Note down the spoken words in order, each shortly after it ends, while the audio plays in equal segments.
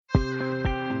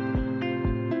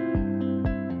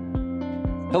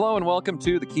Hello and welcome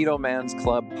to the Keto Man's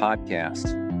Club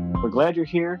podcast. We're glad you're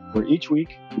here, where each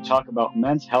week we talk about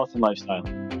men's health and lifestyle.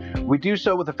 We do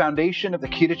so with the foundation of the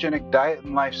ketogenic diet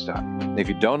and lifestyle. If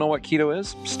you don't know what keto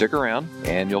is, stick around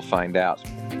and you'll find out.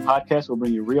 The podcast will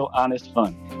bring you real, honest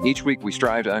fun. Each week we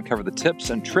strive to uncover the tips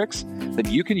and tricks that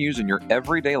you can use in your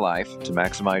everyday life to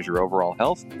maximize your overall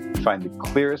health. Find the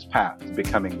clearest path to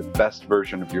becoming the best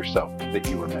version of yourself that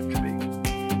you were meant to be.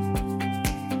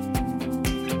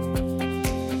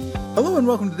 Hello and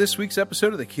welcome to this week's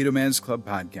episode of the Keto Man's Club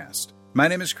podcast. My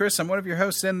name is Chris. I'm one of your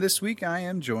hosts, and this week I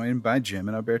am joined by Jim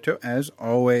and Alberto, as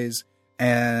always.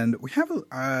 And we have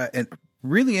a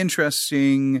really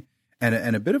interesting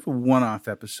and a bit of a one-off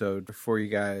episode for you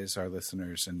guys, our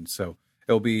listeners. And so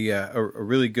it'll be a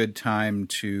really good time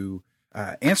to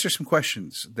answer some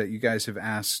questions that you guys have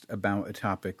asked about a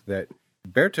topic that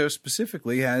Berto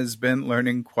specifically has been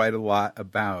learning quite a lot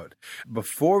about.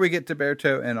 Before we get to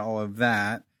Berto and all of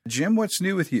that, Jim, what's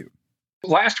new with you?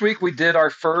 Last week, we did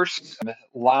our first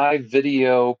live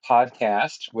video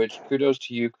podcast, which kudos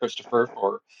to you, Christopher,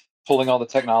 for pulling all the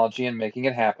technology and making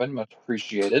it happen. Much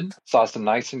appreciated. Saw some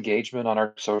nice engagement on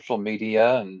our social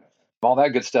media and all that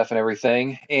good stuff and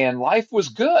everything. And life was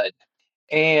good.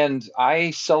 And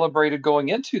I celebrated going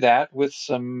into that with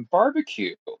some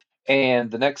barbecue. And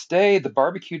the next day, the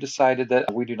barbecue decided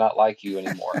that we do not like you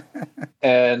anymore.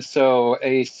 And so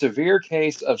a severe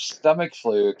case of stomach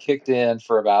flu kicked in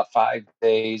for about 5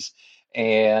 days.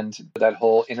 And that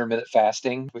whole intermittent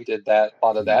fasting, we did a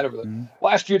lot of that over the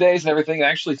last few days and everything.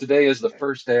 Actually, today is the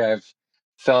first day I've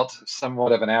felt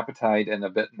somewhat of an appetite and a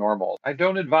bit normal. I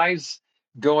don't advise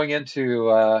going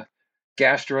into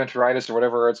gastroenteritis or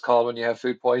whatever it's called when you have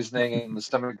food poisoning and the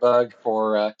stomach bug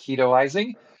for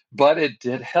ketoizing. But it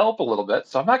did help a little bit,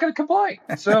 so I'm not going to complain.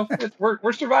 So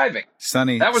we're surviving.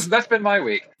 Sunny. That's been my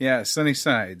week. Yeah, sunny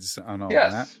sides on all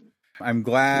that. I'm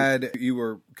glad you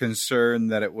were concerned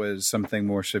that it was something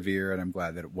more severe, and I'm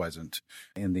glad that it wasn't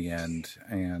in the end.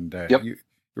 And you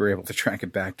were able to track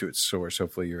it back to its source.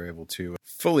 Hopefully, you're able to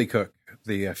fully cook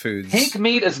the foods. Pink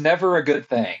meat is never a good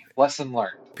thing. Lesson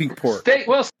learned. Pink pork. Pink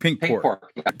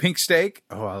pork. Yeah. Pink steak.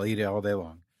 Oh, I'll eat it all day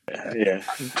long. Yeah.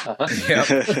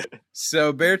 Yep.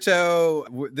 So,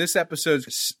 Berto, this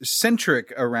episode's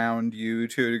centric around you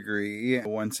to a degree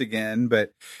once again,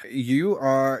 but you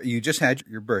just had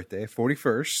your birthday,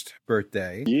 41st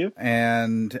birthday. Yep.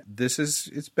 And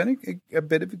it's been a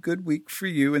bit of a good week for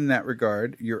you in that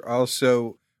regard. You're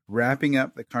also wrapping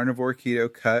up the Carnivore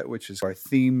Keto Cut, which is our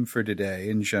theme for today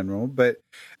in general. But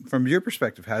from your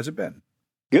perspective, how's it been?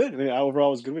 Good. I mean, overall,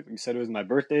 it was good. You said it was my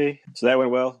birthday, so that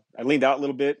went well. I leaned out a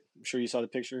little bit. I'm sure you saw the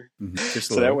picture.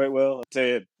 Mm-hmm. That went well.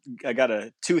 I got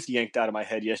a tooth yanked out of my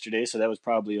head yesterday, so that was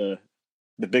probably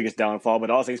the biggest downfall.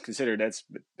 But all things considered, that's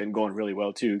been going really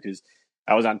well, too, because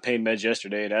I was on pain meds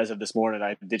yesterday, and as of this morning,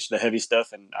 I ditched the heavy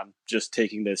stuff, and I'm just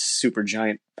taking the super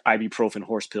giant ibuprofen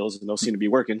horse pills, and those seem to be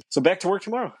working. So back to work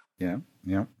tomorrow. Yeah.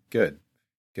 Good.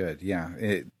 Yeah.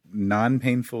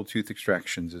 Non-painful tooth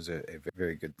extractions is a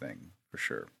very good thing. For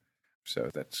sure.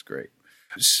 So that's great.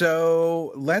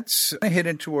 So let's hit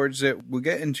in towards it. We'll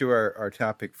get into our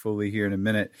topic fully here in a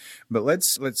minute, but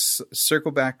let's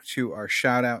circle back to our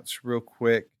shout outs real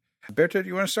quick. Berto, do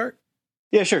you want to start?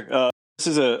 Yeah, sure. This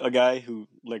is a guy who,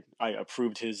 I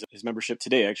approved his membership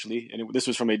today, actually. And this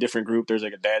was from a different group. There's a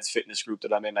dad's fitness group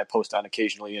that I'm in. I post on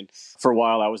occasionally. And for a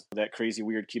while, I was that crazy,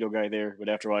 weird keto guy there. But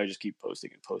after a while, I just keep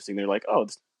posting and posting. They're like, oh,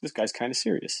 this guy's kind of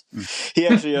serious. He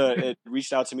actually it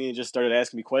reached out to me and just started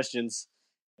asking me questions.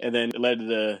 And then it led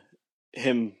to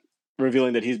him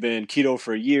revealing that he's been keto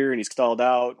for a year and he's stalled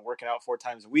out and working out 4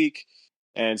 times a week.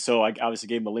 And so I obviously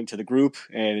gave him a link to the group.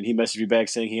 And he messaged me back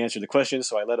saying he answered the question.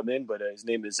 So I let him in. But his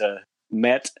name is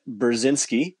Matt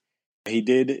Brzezinski. He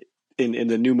did in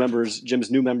the new members, Jim's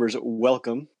new members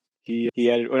welcome. He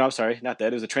added, I'm sorry, not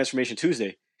that. It was a Transformation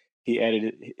Tuesday. He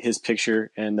added his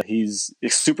picture and he's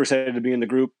super excited to be in the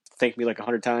group. Thanked me like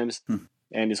 100 times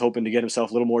and is hoping to get himself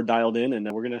a little more dialed in. And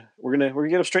we're gonna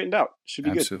get him straightened out. Should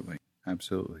be good.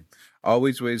 Absolutely.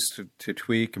 Always ways to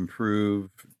tweak,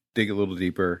 improve, dig a little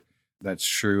deeper. That's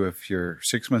true if you're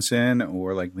 6 months in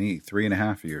or like me,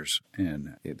 3.5 years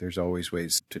in. There's always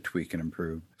ways to tweak and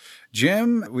improve.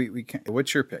 Jim,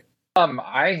 what's your pick?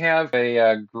 I have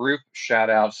a group shout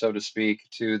out, so to speak,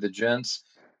 to the gents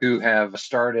who have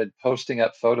started posting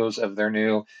up photos of their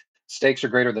new Steaks Are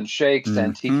Greater Than Shakes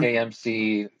and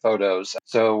TKMC photos.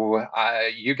 So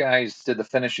you guys did the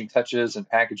finishing touches and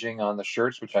packaging on the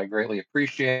shirts, which I greatly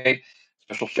appreciate.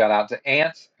 Special shout out to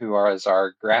Ant, who is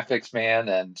our graphics man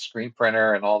and screen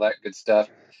printer and all that good stuff.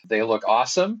 They look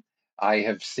awesome. I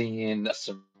have seen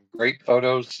some great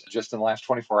photos just in the last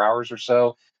 24 hours or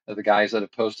so the guys that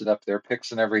have posted up their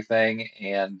pics and everything,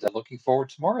 and looking forward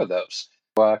to more of those.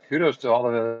 Kudos to all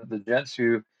the gents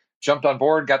who jumped on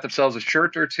board, got themselves a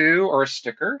shirt or two or a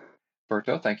sticker.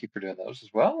 Berto, thank you for doing those as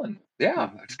well. And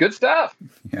yeah, it's good stuff.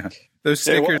 Yeah, those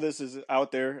stickers. This is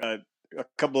out there. A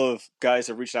couple of guys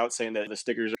have reached out saying that the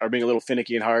stickers are being a little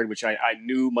finicky and hard, which I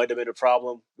knew might have been a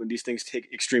problem when these things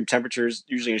take extreme temperatures,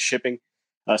 usually in shipping.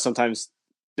 Sometimes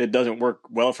it doesn't work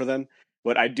well for them.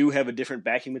 But I do have a different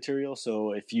backing material,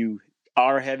 so if you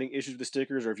are having issues with the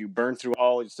stickers, or if you burn through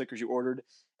all the stickers you ordered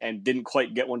and didn't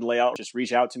quite get one to lay out, just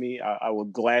reach out to me. I will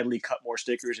gladly cut more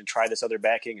stickers and try this other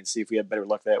backing and see if we have better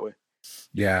luck that way.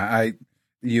 Yeah,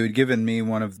 you had given me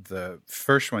one of the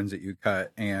first ones that you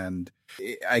cut, and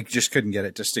I just couldn't get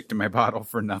it to stick to my bottle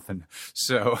for nothing.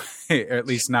 So, or at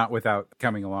least not without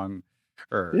coming along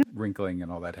or wrinkling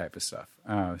and all that type of stuff.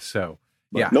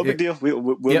 Yeah, no big deal.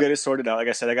 We'll get it sorted out. Like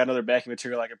I said, I got another backing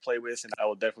material I can play with, and I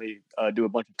will definitely do a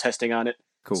bunch of testing on it.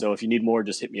 Cool. So if you need more,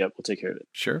 just hit me up. We'll take care of it.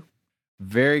 Sure.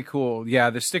 Very cool. Yeah,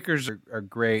 the stickers are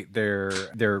great.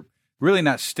 They're really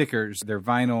not stickers. They're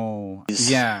vinyl.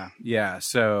 Yeah.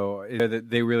 So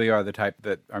they really are the type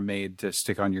that are made to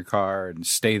stick on your car and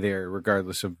stay there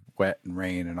regardless of wet and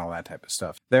rain and all that type of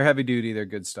stuff. They're heavy duty. They're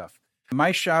good stuff.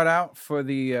 My shout out for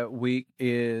the week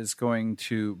is going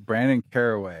to Brandon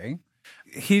Caraway.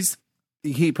 He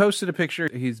posted a picture.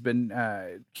 He's been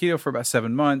keto for about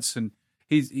 7 months, and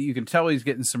you can tell he's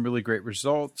getting some really great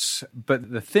results.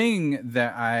 But the thing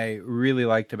that I really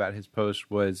liked about his post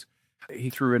was he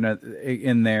threw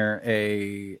in there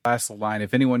a last line: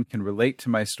 if anyone can relate to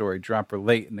my story, drop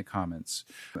relate in the comments.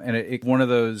 And it one of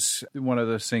those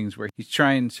things where he's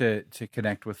trying to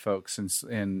connect with folks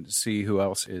and see who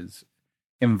else is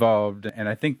involved, and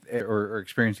I think or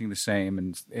experiencing the same,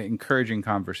 and encouraging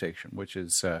conversation, which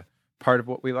is part of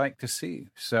what we like to see.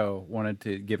 So wanted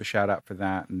to give a shout out for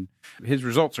that. And his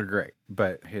results are great,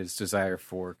 but his desire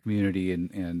for community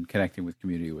and connecting with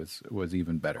community was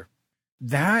even better.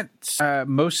 That's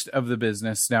most of the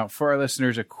business. Now, for our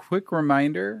listeners, a quick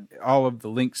reminder: all of the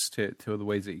links to the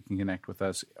ways that you can connect with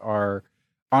us are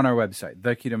on our website,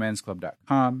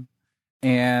 theketomansclub.com.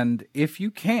 And if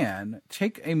you can,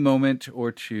 take a moment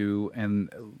or two and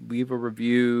leave a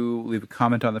review, leave a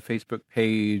comment on the Facebook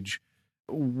page,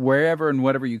 wherever and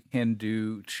whatever you can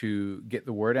do to get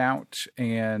the word out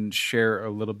and share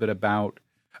a little bit about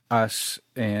us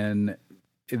and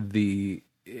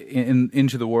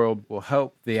into the world will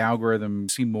help the algorithm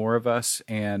see more of us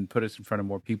and put us in front of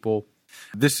more people.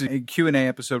 This is a Q&A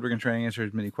episode. We're going to try and answer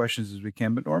as many questions as we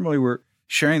can, but normally we're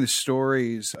sharing the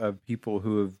stories of people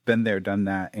who have been there, done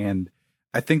that. And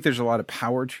I think there's a lot of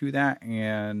power to that.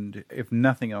 And if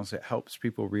nothing else, it helps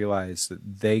people realize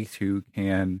that they too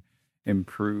can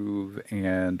improve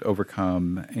and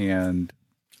overcome. And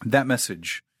that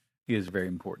message is very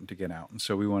important to get out. And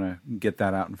so we want to get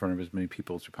that out in front of as many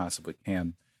people as we possibly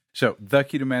can. So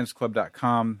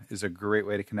theketomansclub.com is a great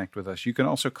way to connect with us. You can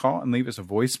also call and leave us a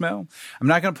voicemail. I'm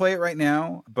not going to play it right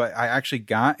now, but I actually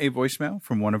got a voicemail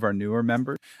from one of our newer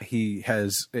members.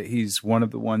 He's one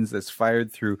of the ones that's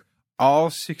fired through all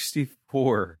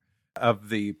 64 of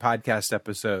the podcast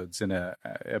episodes in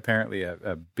apparently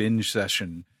a binge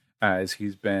session, as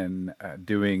he's been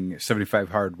doing 75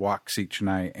 hard walks each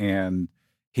night. And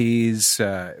he's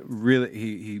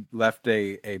he left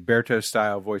a Berto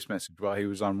style voice message while he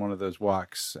was on one of those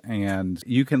walks. And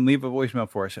you can leave a voicemail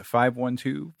for us at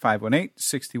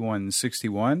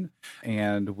 512-518-6161.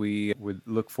 And we would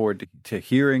look forward to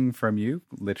hearing from you,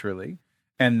 literally.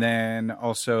 And then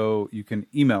also you can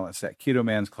email us at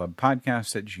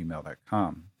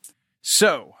ketomansclubpodcast@gmail.com.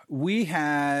 So we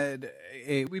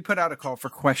put out a call for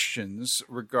questions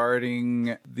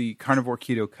regarding the carnivore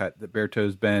keto cut that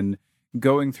Berto's been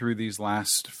going through these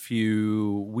last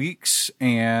few weeks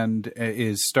and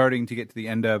is starting to get to the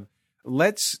end of.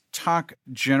 Let's talk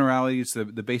generalities,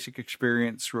 the basic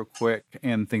experience real quick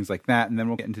and things like that. And then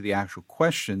we'll get into the actual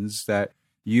questions that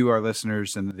you, our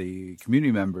listeners, and the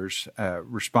community members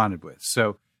responded with.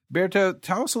 So Berto,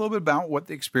 tell us a little bit about what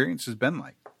the experience has been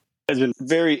like. It's been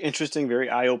very interesting, very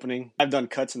eye-opening. I've done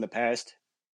cuts in the past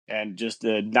and just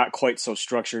not quite so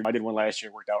structured. I did one last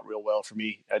year, worked out real well for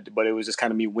me, but it was just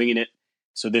kind of me winging it.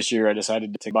 So this year I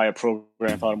decided to buy a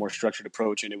program, follow a more structured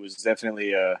approach, and it was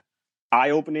definitely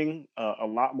eye-opening, a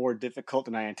lot more difficult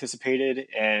than I anticipated.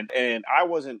 And I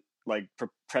wasn't like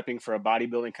prepping for a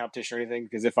bodybuilding competition or anything,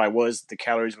 because if I was, the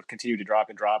calories would continue to drop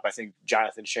and drop. I think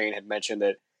Jonathan Shane had mentioned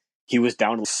that he was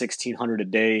down to 1,600 a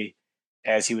day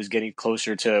as he was getting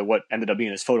closer to what ended up being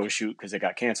his photo shoot because it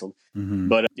got canceled. Mm-hmm.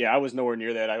 But I was nowhere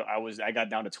near that. I got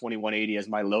down to 2,180 as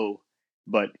my low.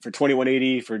 But for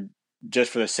 2,180, for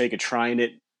the sake of trying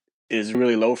it, is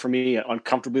really low for me,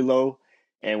 uncomfortably low.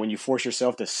 And when you force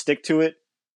yourself to stick to it,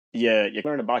 you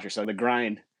learn about yourself. The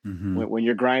grind, when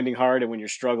you're grinding hard and when you're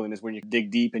struggling is when you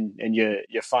dig deep and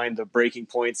you find the breaking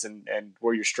points and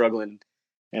where you're struggling.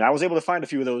 And I was able to find a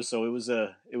few of those. So it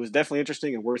was definitely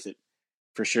interesting and worth it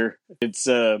for sure. It's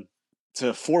a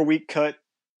 4-week cut,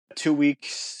 2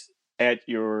 weeks at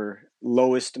your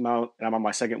lowest amount. And I'm on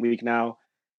my second week now.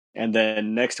 And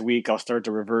then next week I'll start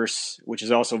to reverse, which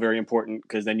is also very important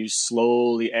because then you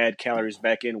slowly add calories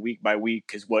back in week by week.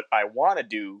 Because what I want to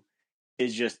do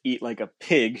is just eat like a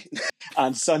pig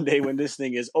on Sunday when this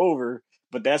thing is over.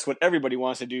 But that's what everybody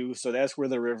wants to do. So that's where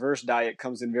the reverse diet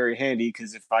comes in very handy.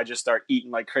 Because if I just start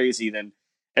eating like crazy, then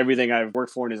everything I've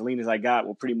worked for and as lean as I got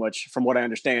will pretty much, from what I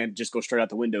understand, just go straight out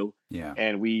the window. Yeah.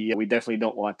 And we definitely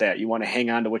don't want that. You want to hang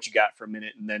on to what you got for a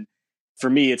minute. And then for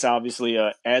me, it's obviously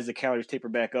as the calories taper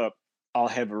back up, I'll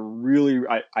have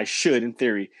I should, in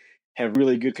theory, have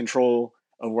really good control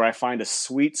of where I find a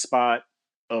sweet spot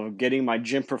of getting my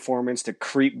gym performance to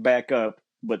creep back up,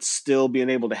 but still being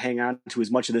able to hang on to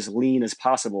as much of this lean as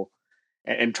possible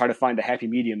and try to find a happy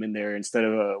medium in there instead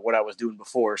of what I was doing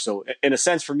before. So in a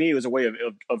sense, for me, it was a way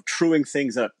of truing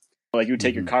things up. Like you would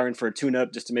take your car in for a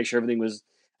tune-up just to make sure everything was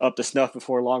up to snuff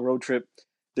before a long road trip.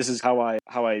 This is how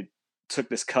I took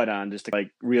this cut on, just to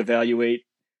like reevaluate,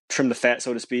 trim the fat,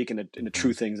 so to speak, and to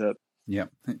true things up.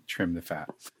 Yep. Trim the fat.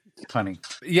 Funny.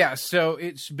 Yeah. So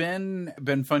it's been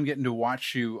fun getting to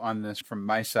watch you on this from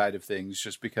my side of things,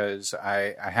 just because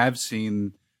I have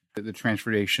seen the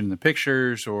transformation in the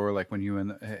pictures, or like when you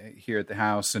were here at the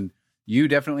house, and you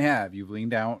definitely have. You've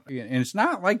leaned out, and it's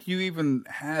not like you even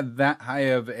had that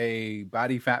high of a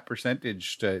body fat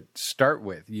percentage to start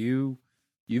with. You've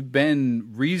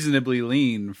been reasonably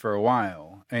lean for a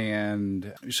while,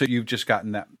 and so you've just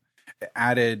gotten that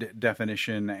added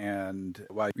definition. And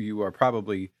while you are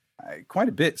probably quite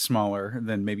a bit smaller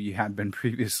than maybe you had been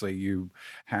previously, you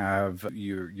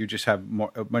just have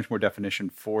much more definition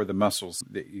for the muscles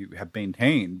that you have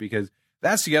maintained. Because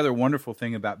that's the other wonderful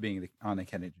thing about being on a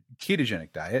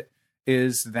ketogenic diet,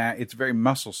 is that it's very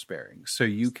muscle sparing. So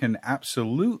you can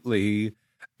absolutely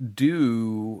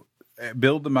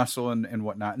build the muscle and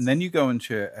whatnot. And then you go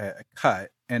into a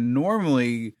cut. And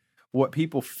normally what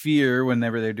people fear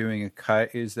whenever they're doing a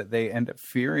cut is that they end up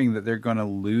fearing that they're going to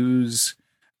lose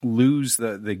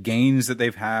the gains that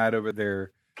they've had over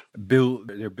their build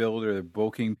or their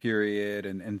bulking period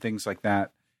and things like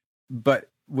that. But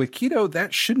with keto,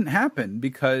 that shouldn't happen,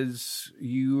 because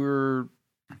you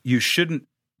shouldn't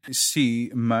see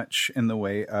much in the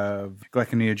way of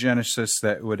glyconeogenesis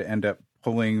that would end up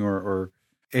pulling or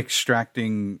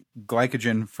extracting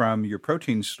glycogen from your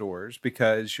protein stores,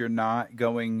 because you're not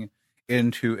going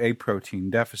into a protein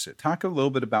deficit. Talk a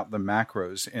little bit about the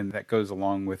macros, and that goes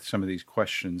along with some of these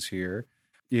questions here.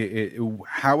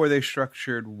 How are they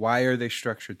structured? Why are they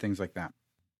structured? Things like that.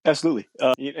 Absolutely.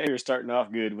 You're starting off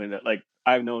good when, like,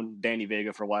 I've known Danny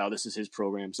Vega for a while. This is his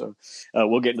program. So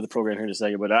we'll get into the program here in a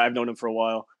second, but I've known him for a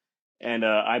while. And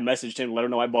I messaged him, let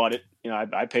him know I bought it.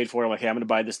 I paid for it. I'm like, hey, I'm going to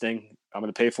buy this thing. I'm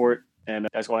going to pay for it. And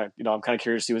that's why, I'm kind of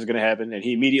curious to see what's going to happen. And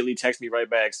he immediately texted me right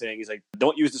back saying, he's like,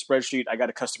 don't use the spreadsheet. I got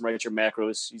to custom write your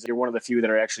macros. He's like, you're one of the few that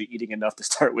are actually eating enough to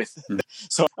start with.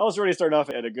 So I was already starting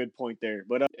off at a good point there.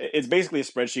 But it's basically a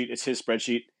spreadsheet. It's his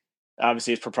spreadsheet.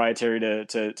 Obviously, it's proprietary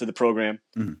to the program.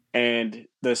 Mm-hmm. And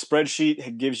the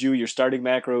spreadsheet gives you your starting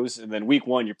macros. And then week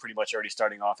 1, you're pretty much already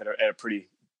starting off at a pretty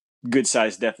good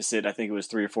sized deficit. I think it was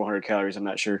 300 or 400 calories. I'm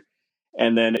not sure.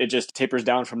 And then it just tapers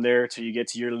down from there till you get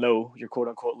to your low, your quote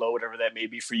unquote low, whatever that may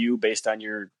be for you based on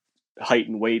your height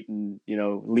and weight and,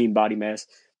 lean body mass.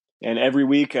 And every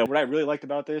week, what I really liked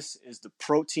about this is the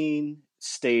protein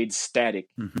stayed static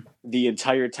the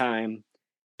entire time.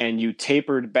 And you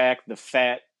tapered back the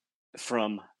fat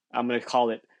from, I'm going to call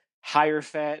it higher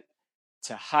fat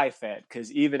to high fat.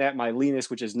 Because even at my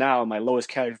leanest, which is now my lowest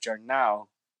calories, which are now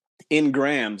in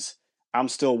grams, I'm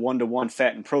still 1-to-1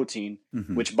 fat and protein,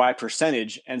 which by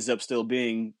percentage ends up still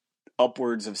being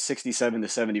upwards of 67 to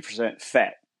 70%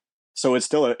 fat. So it's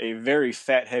still a very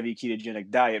fat heavy ketogenic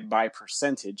diet by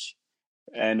percentage.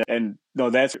 And no,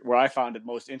 that's where I found it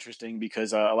most interesting,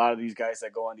 because a lot of these guys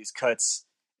that go on these cuts,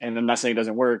 and I'm not saying it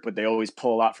doesn't work, but they always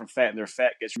pull a lot from fat and their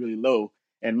fat gets really low.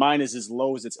 And mine is as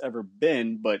low as it's ever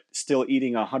been, but still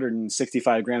eating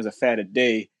 165 grams of fat a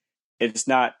day. It's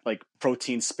not like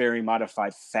protein sparing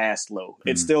modified fast low.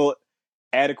 It's still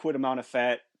adequate amount of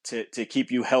fat to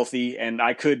keep you healthy. And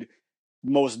I could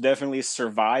most definitely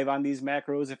survive on these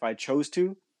macros if I chose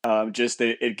to. Just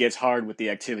that it gets hard with the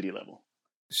activity level.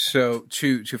 So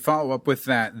to follow up with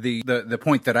that, the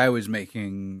point that I was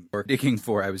making or digging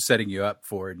for, I was setting you up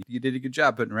for, and you did a good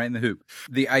job putting right in the hoop.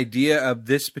 The idea of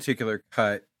this particular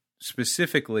cut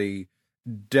specifically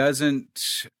doesn't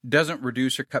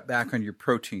reduce or cut back on your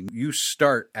protein. You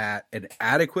start at an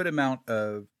adequate amount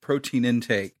of protein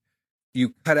intake.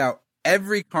 You cut out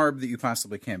every carb that you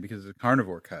possibly can because it's a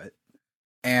carnivore cut.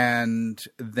 And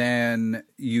then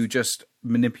you just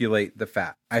manipulate the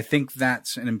fat. I think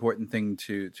that's an important thing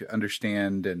to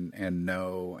understand and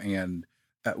know. And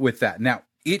with that, now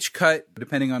each cut,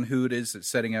 depending on who it is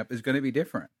that's setting up, is going to be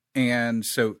different. And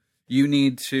so you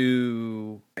need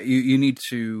to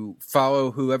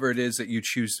follow whoever it is that you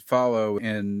choose to follow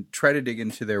and try to dig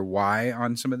into their why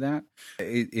on some of that,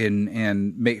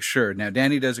 and make sure. Now,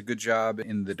 Danny does a good job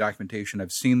in the documentation.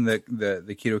 I've seen the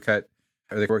keto cut.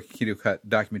 Or the Keto Cut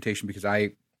documentation because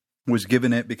I was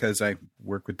given it because I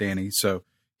work with Danny. So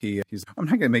he's, I'm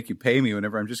not going to make you pay me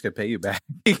whenever I'm just going to pay you back.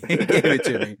 He gave it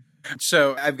to me.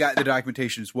 So I've got the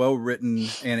documentation. It's well written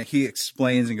and he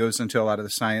explains and goes into a lot of the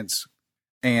science.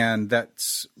 And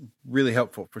that's really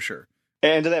helpful for sure.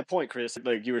 And to that point, Chris,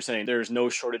 like you were saying, there's no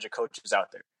shortage of coaches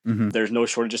out there. Mm-hmm. There's no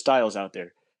shortage of styles out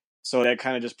there. So that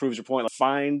kind of just proves your point. Like,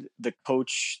 find the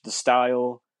coach, the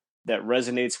style that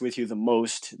resonates with you the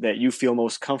most, that you feel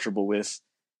most comfortable with,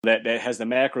 that has the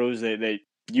macros that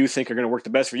you think are going to work the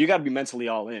best for you. You got to be mentally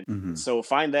all in. Mm-hmm. So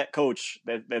find that coach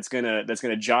that's gonna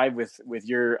jive with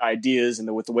your ideas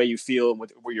and with the way you feel and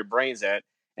with where your brain's at,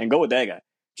 and go with that guy.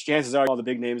 Chances are all the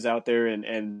big names out there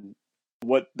and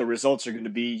what the results are going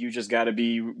to be, you just got to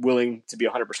be willing to be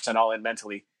 100% all in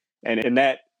mentally. And in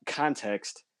that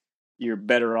context, you're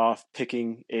better off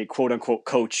picking a quote unquote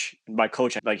coach. And by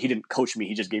coach, like, he didn't coach me.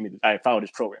 He just gave me, I followed his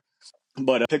program,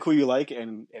 but pick who you like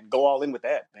and go all in with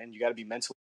that, man. You got to be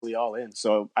mentally all in.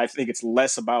 So I think it's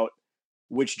less about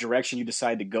which direction you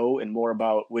decide to go and more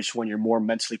about which one you're more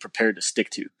mentally prepared to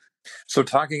stick to. So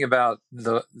talking about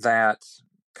that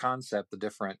concept, the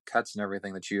different cuts and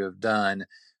everything that you have done,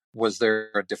 was there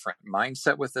a different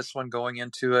mindset with this one going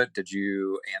into it? Did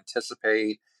you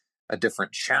anticipate a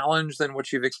different challenge than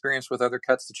what you've experienced with other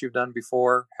cuts that you've done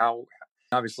before? How,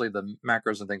 obviously the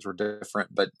macros and things were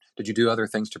different, but did you do other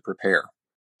things to prepare?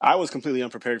 I was completely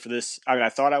unprepared for this. I mean, I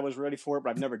thought I was ready for it,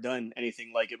 but I've never done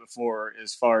anything like it before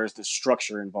as far as the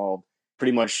structure involved.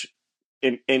 Pretty much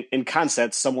in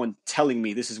concept, someone telling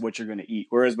me this is what you're going to eat.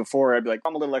 Whereas before I'd be like,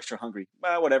 I'm a little extra hungry.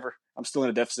 Well, whatever. I'm still in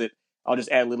a deficit. I'll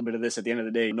just add a little bit of this at the end of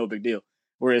the day. No big deal.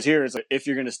 Whereas here, it's like, if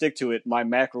you're going to stick to it, my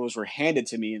macros were handed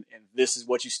to me, and this is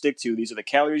what you stick to. These are the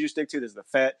calories you stick to. This is the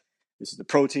fat. This is the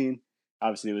protein.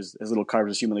 Obviously, it was as little carbs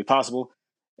as humanly possible.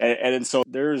 And so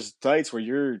there's nights where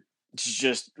you're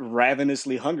just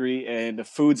ravenously hungry, and the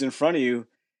food's in front of you,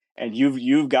 and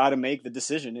you've got to make the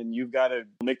decision, and you've got to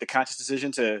make the conscious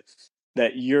decision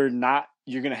that you're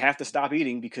going to have to stop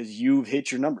eating because you've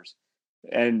hit your numbers.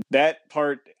 And that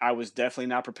part I was definitely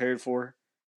not prepared for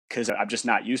because I'm just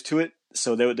not used to it.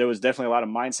 So there was definitely a lot of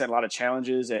mindset, a lot of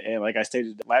challenges. And like I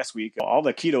stated last week, all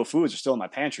the keto foods are still in my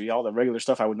pantry. All the regular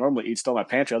stuff I would normally eat still in my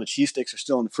pantry. All the cheese sticks are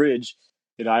still in the fridge.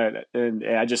 And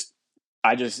I just,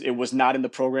 it was not in the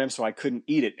program, so I couldn't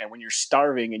eat it. And when you're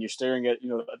starving and you're staring at,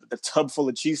 the tub full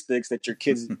of cheese sticks that your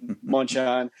kids munch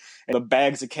on, and the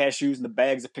bags of cashews and the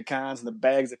bags of pecans and the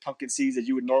bags of pumpkin seeds that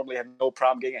you would normally have no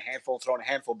problem getting a handful, throwing a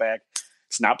handful back.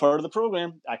 It's not part of the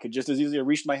program. I could just as easily have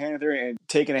reached my hand there and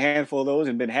taken a handful of those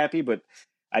and been happy, but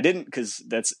I didn't, because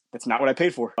that's not what I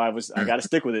paid for. I got to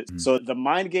stick with it. So the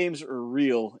mind games are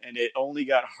real, and it only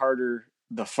got harder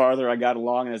the farther I got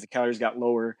along and as the calories got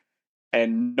lower,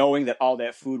 and knowing that all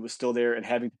that food was still there and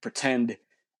having to pretend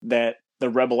that the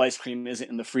Rebel ice cream isn't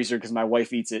in the freezer because my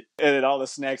wife eats it, and all the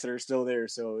snacks that are still there.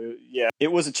 So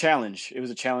it was a challenge. It was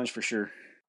a challenge for sure.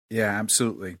 Yeah,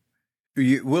 absolutely.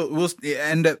 We'll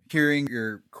end up hearing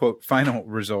your quote final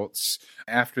results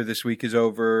after this week is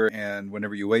over, and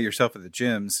whenever you weigh yourself at the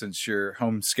gym, since your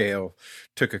home scale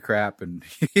took a crap and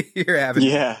you're having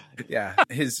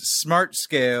his smart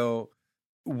scale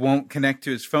won't connect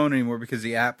to his phone anymore because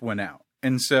the app went out,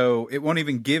 and so it won't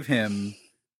even give him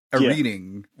a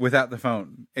reading without the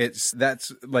phone.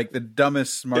 That's like the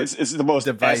dumbest smart it's the most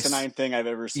device. Asinine thing I've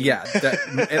ever seen. Yeah,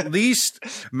 at least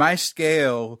my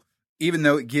scale, even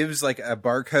though it gives like a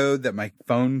barcode that my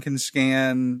phone can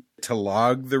scan to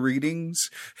log the readings,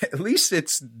 at least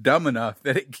it's dumb enough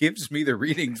that it gives me the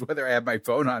readings whether I have my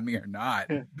phone on me or not.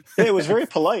 It was very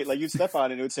polite. Like, you'd step on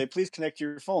it and it would say, please connect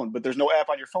your phone, but there's no app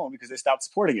on your phone because they stopped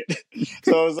supporting it.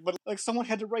 So but someone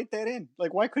had to write that in.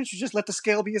 Like, why couldn't you just let the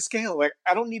scale be a scale? Like,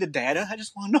 I don't need a data. I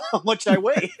just want to know how much I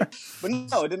weigh. But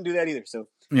no, it didn't do that either. So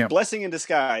blessing in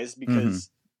disguise,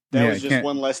 because that was just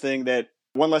one less thing that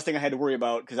One less thing I had to worry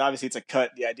about, because obviously it's a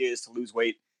cut. The idea is to lose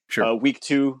weight. Sure. Week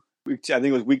two, I think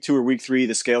it was week 2 or week 3,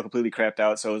 the scale completely crapped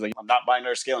out. So I was like, I'm not buying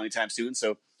another scale anytime soon.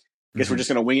 So I guess we're just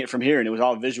going to wing it from here. And it was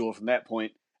all visual from that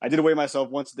point. I did weigh myself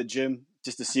once at the gym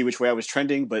just to see which way I was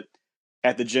trending. But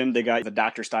at the gym, they got the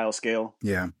doctor style scale.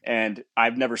 Yeah. And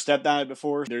I've never stepped on it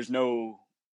before. There's no,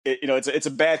 it's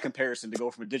a bad comparison to go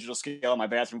from a digital scale on my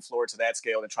bathroom floor to that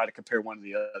scale and try to compare one to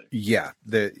the other. Yeah.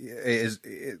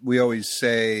 We always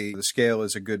say the scale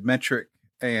is a good metric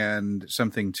and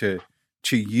something to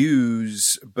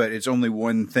use, but it's only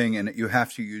one thing, and you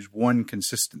have to use one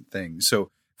consistent thing. So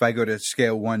if I go to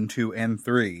scale 1, 2, and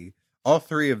 3, all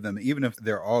 3 of them, even if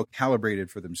they're all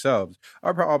calibrated for themselves,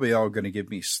 are probably all going to give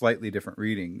me slightly different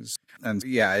readings. And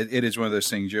yeah, it is one of those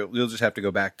things. You'll just have to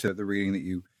go back to the reading that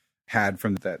you had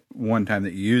from that one time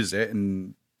that you used it,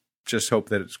 and just hope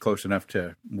that it's close enough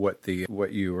to what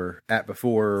you were at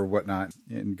before or whatnot,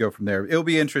 and go from there. It'll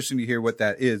be interesting to hear what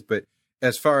that is, but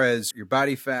as far as your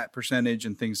body fat percentage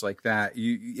and things like that,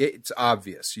 it's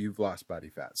obvious you've lost body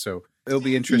fat. So it'll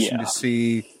be interesting to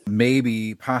see,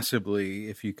 maybe, possibly,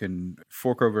 if you can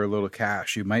fork over a little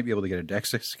cash, you might be able to get a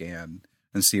DEXA scan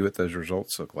and see what those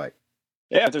results look like.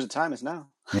 Yeah, if there's a time, it's now.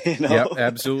 Yep,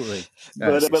 absolutely.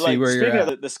 But like, speaking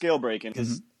of the scale breaking,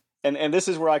 because and this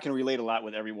is where I can relate a lot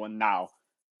with everyone now,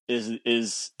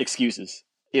 is excuses.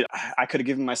 I could have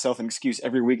given myself an excuse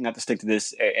every week not to stick to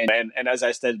this, and as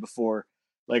I said before,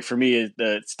 like for me,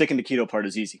 the sticking to keto part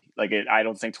is easy. Like I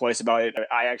don't think twice about it.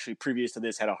 I actually, previous to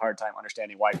this, had a hard time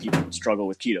understanding why people struggle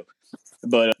with keto,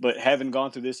 but having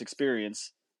gone through this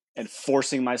experience and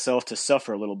forcing myself to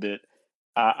suffer a little bit,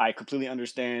 I completely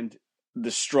understand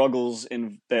the struggles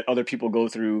that other people go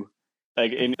through.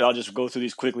 Like, and I'll just go through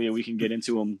these quickly, and we can get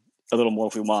into them a little more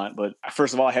if we want. But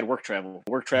first of all, I had work travel.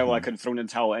 I could have thrown in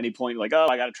the towel at any point. Like, oh,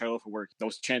 I got to travel for work. No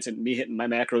chance of me hitting my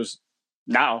macros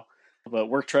now. But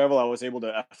work travel, I was able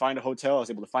to find a hotel. I was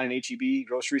able to find an H-E-B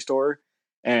grocery store.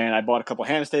 And I bought a couple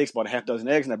ham steaks, bought a half dozen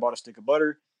eggs, and I bought a stick of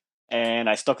butter. And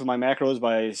I stuck with my macros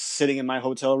by sitting in my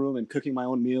hotel room and cooking my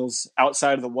own meals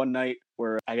outside of the one night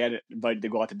where I got invited to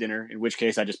go out to dinner, in which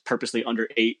case I just purposely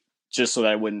underate just so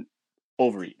that I wouldn't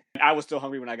overeat. I was still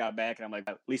hungry when I got back, and I'm like,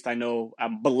 at least I know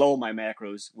I'm below my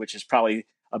macros, which is probably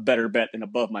a better bet than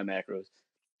above my macros.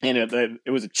 And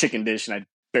it was a chicken dish, and I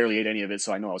barely ate any of it,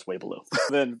 so I know I was way below.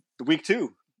 Then week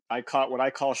 2, I caught what I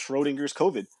call Schrodinger's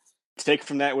COVID. Take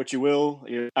from that what you will.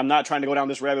 I'm not trying to go down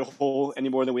this rabbit hole any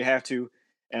more than we have to,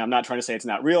 and I'm not trying to say it's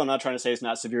not real. I'm not trying to say it's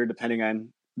not severe, depending on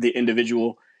the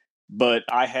individual. But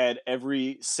I had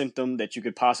every symptom that you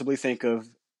could possibly think of,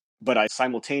 but I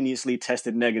simultaneously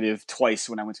tested negative twice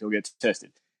when I went to go get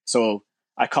tested. So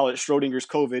I call it Schrodinger's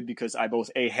COVID because I both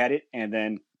had it and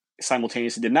then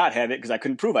simultaneously did not have it because I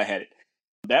couldn't prove I had it.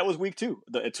 That was week 2.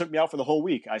 It took me out for the whole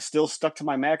week. I still stuck to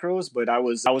my macros, but I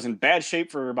was in bad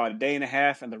shape for about a day and a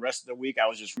half, and the rest of the week I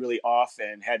was just really off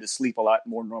and had to sleep a lot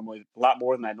more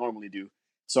than I normally do.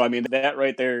 So I mean, that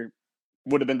right there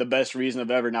would have been the best reason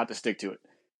of ever not to stick to it.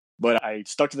 But I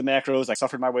stuck to the macros. I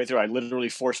suffered my way through. I literally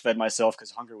force-fed myself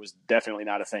because hunger was definitely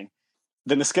not a thing.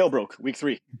 Then the scale broke, week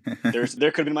 3. There could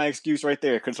have been my excuse right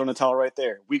there. Could have thrown the towel right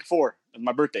there. Week 4,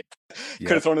 my birthday.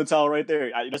 Could have thrown the towel right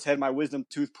there. I just had my wisdom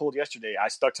tooth pulled yesterday. I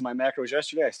stuck to my macros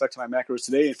yesterday. I stuck to my macros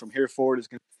today. And from here forward,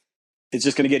 it's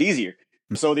just going to get easier.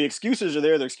 So the excuses are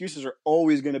there. The excuses are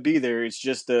always going to be there. It's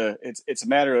just it's a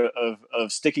matter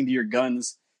of sticking to your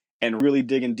guns and really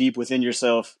digging deep within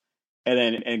yourself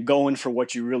and going for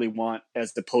what you really want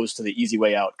as opposed to the easy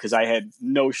way out. Because I had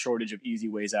no shortage of easy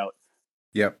ways out.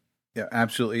 Yep. Yeah,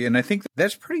 absolutely. And I think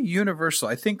that's pretty universal.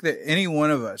 I think that any one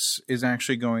of us is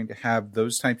actually going to have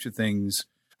those types of things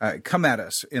come at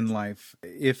us in life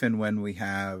if and when we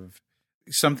have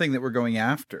something that we're going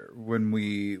after. When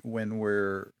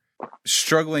we're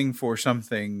struggling for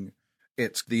something,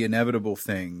 it's the inevitable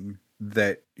thing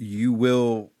that you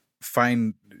will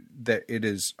find that it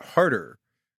is harder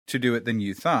to do it than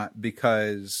you thought,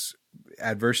 because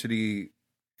adversity,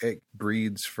 it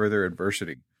breeds further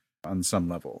adversity on some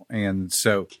level. And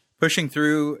so pushing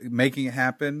through, making it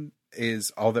happen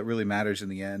is all that really matters in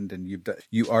the end. And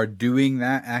you are doing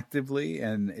that actively,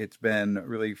 and it's been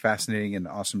really fascinating and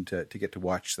awesome to get to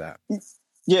watch that.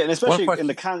 Yeah, and especially in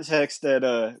the context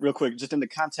that, real quick, just in the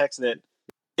context that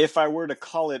if I were to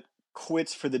call it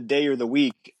quits for the day or the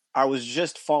week, I was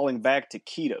just falling back to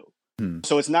keto.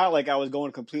 So it's not like I was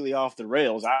going completely off the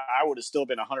rails. I would have still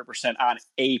been 100% on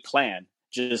a plan,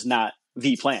 just not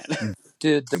the plan.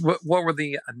 What were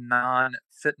the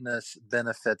non-fitness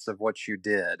benefits of what you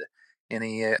did?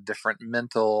 Any different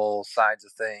mental sides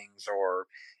of things or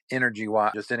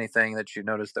energy-wise? Just anything that you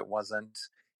noticed that wasn't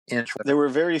There were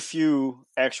very few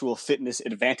actual fitness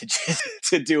advantages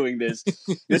to doing this.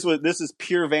 This is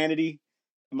pure vanity.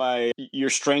 Your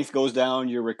strength goes down,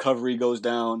 your recovery goes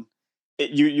down.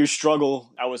 You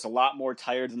struggle. I was a lot more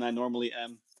tired than I normally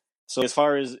am. So as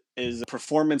far as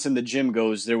performance in the gym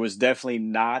goes, there was definitely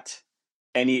not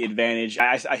any advantage.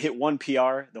 I hit one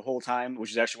PR the whole time,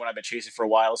 which is actually one I've been chasing for a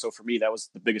while. So for me, that was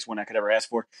the biggest one I could ever ask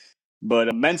for.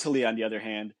 But mentally, on the other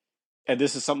hand, and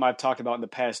this is something I've talked about in the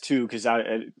past too, because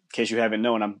in case you haven't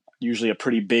known, I'm usually a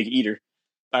pretty big eater.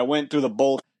 I went through the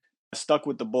bulk, stuck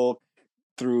with the bulk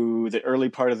through the early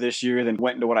part of this year, then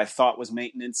went into what I thought was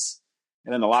maintenance.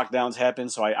 And then the lockdowns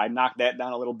happened, so I knocked that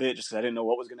down a little bit just because I didn't know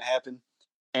what was going to happen.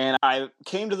 And I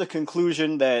came to the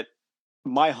conclusion that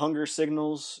my hunger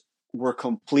signals were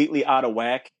completely out of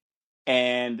whack.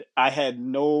 And I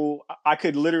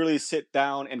could literally sit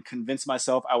down and convince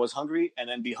myself I was hungry and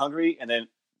then be hungry. And then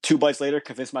 2 bites later,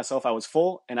 convince myself I was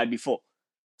full and I'd be full.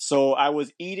 So I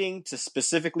was eating to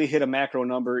specifically hit a macro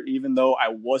number, even though I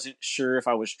wasn't sure if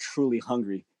I was truly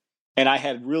hungry. And I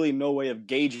had really no way of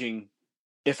gauging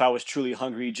if I was truly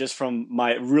hungry just from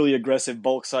my really aggressive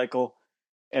bulk cycle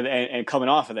and coming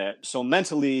off of that. So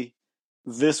mentally,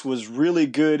 this was really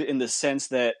good in the sense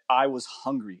that I was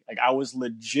hungry. Like I was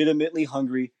legitimately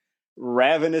hungry,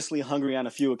 ravenously hungry on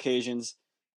a few occasions.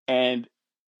 And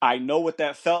I know what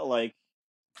that felt like.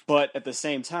 But at the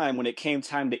same time, when it came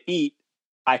time to eat,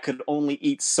 I could only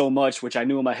eat so much, which I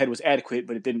knew in my head was adequate,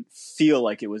 but it didn't feel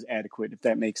like it was adequate, if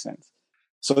that makes sense.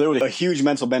 So there was a huge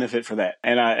mental benefit for that.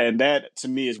 And that to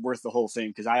me is worth the whole thing.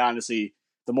 Because I honestly,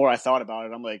 the more I thought about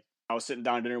it, I'm like, I was sitting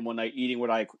down at dinner one night eating what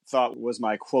I thought was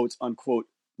my quote unquote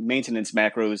maintenance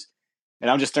macros. And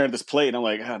I'm just staring at this plate and I'm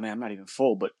like, oh man, I'm not even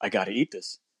full, but I got to eat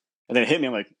this. And then it hit me.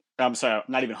 I'm like, I'm sorry,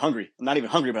 I'm not even hungry. I'm not even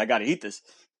hungry, but I got to eat this.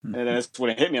 And then that's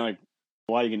when it hit me. I'm like,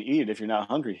 why are you going to eat it if you're not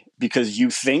hungry? Because you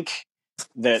think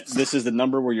that this is the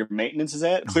number where your maintenance is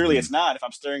at. Clearly it's not. If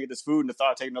I'm staring at this food and the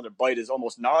thought of taking another bite is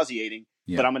almost nauseating,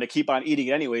 but I'm going to keep on eating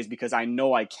it anyways because I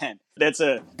know I can. That's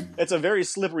a very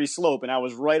slippery slope. And I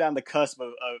was right on the cusp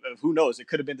of who knows, it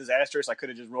could have been disastrous. I could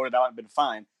have just wrote it out and been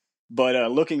fine.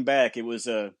 But looking back, it's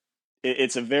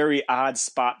a very odd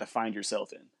spot to find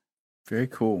yourself in. Very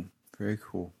cool. Very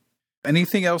cool.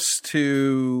 Anything else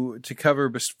to cover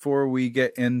before we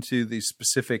get into the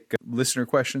specific listener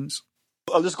questions?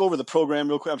 I'll just go over the program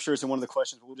real quick. I'm sure it's in one of the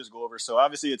questions, but we'll just go over. So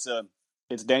obviously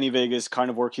it's Danny Vegas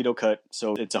carnivore keto cut.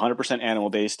 So it's 100% animal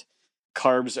based.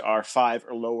 Carbs are 5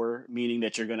 or lower, meaning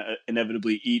that you're going to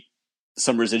inevitably eat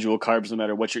some residual carbs no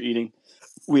matter what you're eating.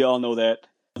 We all know that.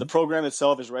 The program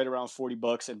itself is right around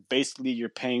 $40, and basically you're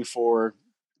paying for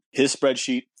his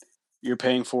spreadsheet. You're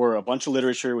paying for a bunch of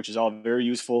literature, which is all very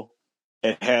useful.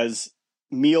 It has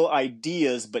meal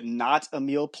ideas, but not a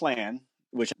meal plan,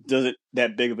 which doesn't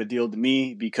that big of a deal to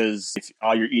me because if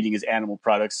all you're eating is animal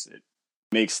products, it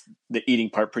makes the eating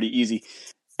part pretty easy.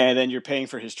 And then you're paying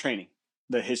for his training,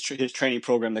 his training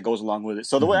program that goes along with it.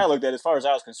 So the way I looked at it, as far as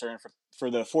I was concerned,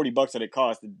 for the $40 that it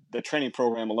cost, the training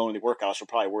program alone and the workouts were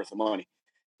probably worth the money,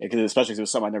 especially because it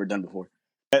was something I'd never done before.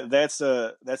 That's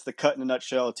the cut in a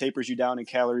nutshell. It tapers you down in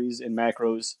calories and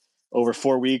macros over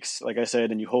 4 weeks, like I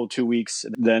said, and you hold 2 weeks.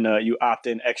 And then you opt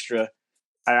in extra.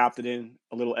 I opted in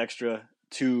a little extra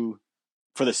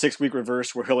for the 6-week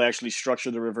reverse where he'll actually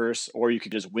structure the reverse, or you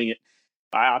could just wing it.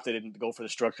 I opted in to go for the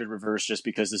structured reverse just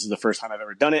because this is the first time I've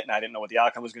ever done it and I didn't know what the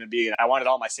outcome was going to be. And I wanted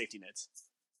all my safety nets.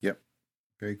 Yep.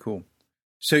 Very cool.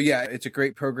 So yeah, it's a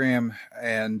great program.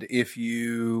 And if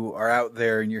you are out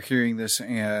there and you're hearing this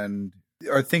and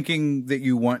are thinking that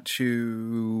you want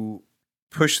to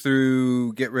push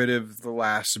through, get rid of the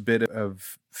last bit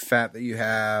of fat that you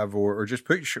have, or just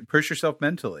push yourself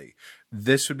mentally,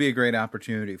 this would be a great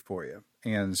opportunity for you.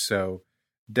 And so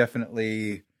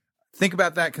definitely think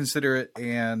about that, consider it,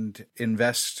 and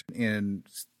invest in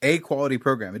a quality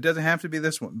program. It doesn't have to be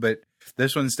this one, but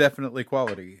this one's definitely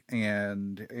quality,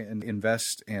 and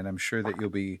invest, and I'm sure that you'll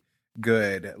be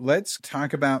good. Let's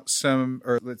talk about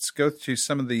let's go to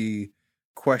some of the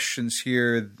questions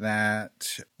here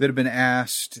that have been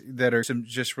asked that are some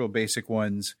just real basic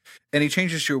ones. Any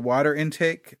changes to your water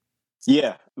intake?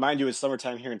 Yeah, mind you, it's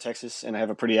summertime here in Texas and I have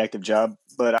a pretty active job,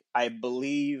 but I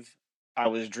believe I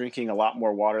was drinking a lot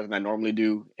more water than I normally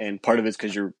do. And part of it's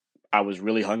because I was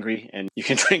really hungry and you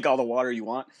can drink all the water you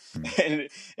want and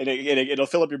it'll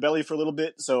fill up your belly for a little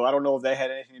bit. So I don't know if that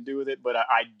had anything to do with it, but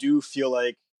I do feel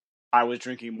like I was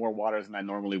drinking more water than I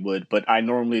normally would, but I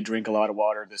normally drink a lot of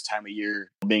water this time of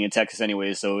year, being in Texas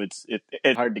anyway. So it's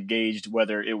hard to gauge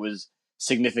whether it was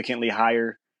significantly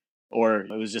higher or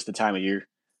it was just the time of year.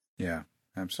 Yeah,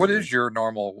 absolutely. What is your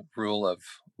normal rule of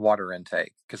water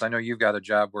intake? Because I know you've got a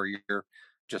job where you're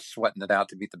just sweating it out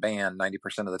to beat the band 90%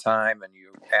 of the time, and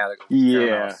you add a fair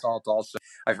amount of salt also.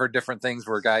 I've heard different things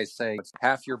where guys say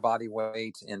half your body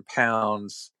weight in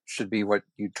pounds should be what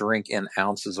you drink in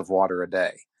ounces of water a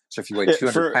day. So if you weigh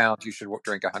 200 pounds, you should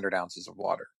drink 100 ounces of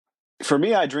water. For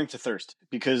me, I drink to thirst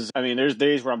because, I mean, there's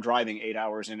days where I'm driving 8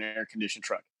 hours in an air-conditioned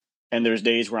truck. And there's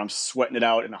days where I'm sweating it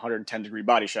out in a 110-degree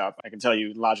body shop. I can tell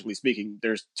you, logically speaking,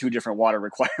 there's 2 different water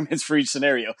requirements for each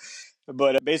scenario.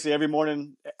 But basically every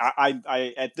morning,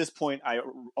 I at this point, I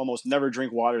almost never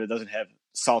drink water that doesn't have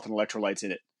salt and electrolytes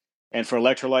in it. And for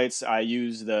electrolytes, I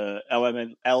use the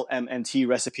LMNT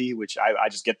recipe, which I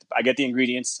just get the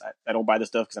ingredients. I don't buy the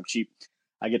stuff because I'm cheap.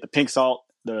 I get the pink salt,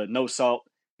 the no salt,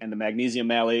 and the magnesium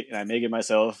malate, and I make it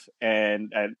myself.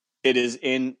 And it is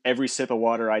in every sip of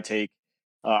water I take.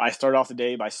 I start off the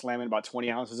day by slamming about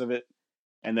 20 ounces of it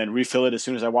and then refill it as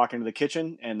soon as I walk into the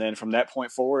kitchen. And then from that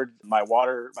point forward, my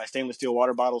stainless steel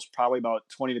water bottle is probably about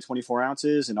 20 to 24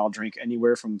 ounces. And I'll drink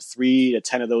anywhere from 3 to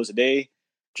 10 of those a day,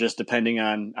 just depending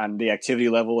on the activity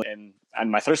level and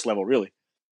on my thirst level, really.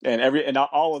 And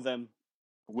all of them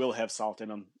will have salt in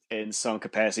them in some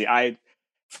capacity.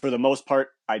 For the most part,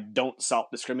 I don't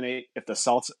salt discriminate. If the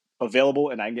salt's available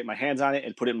and I can get my hands on it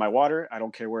and put it in my water, I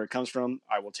don't care where it comes from.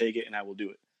 I will take it and I will do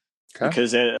it. Okay.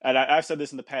 Because and I've said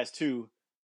this in the past too.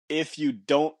 If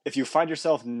you find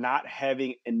yourself not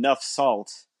having enough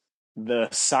salt, the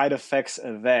side effects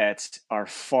of that are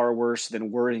far worse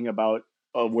than worrying about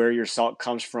where your salt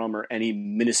comes from or any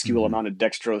minuscule amount of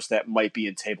dextrose that might be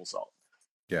in table salt.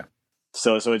 Yeah.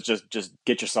 So it's just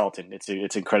get your salt in.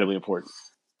 It's incredibly important.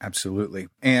 Absolutely.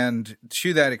 And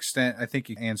to that extent, I think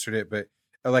you answered it, but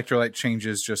electrolyte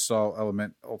changes, just salt,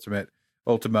 element,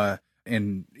 ultima.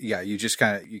 And yeah, you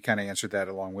kind of answered that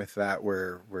along with that,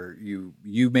 where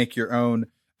you make your own.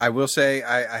 I will say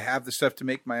I have the stuff to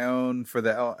make my own for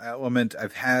the element.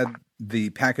 I've had the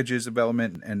packages of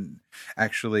element and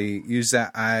actually use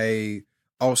that. I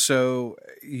personally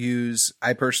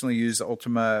use the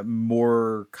Ultima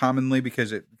more commonly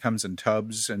because it comes in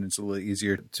tubs and it's a little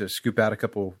easier to scoop out a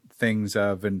couple things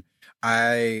of. And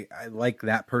I like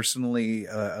that personally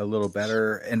a little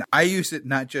better. And I use it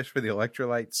not just for the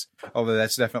electrolytes, although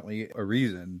that's definitely a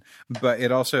reason, but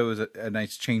it also is a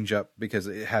nice change up because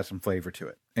it has some flavor to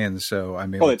it. And so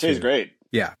I'm able it tastes great.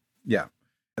 Yeah. Yeah.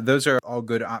 Those are all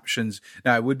good options.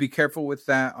 Now, I would be careful with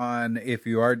that on if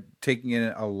you are taking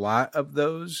in a lot of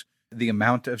those, the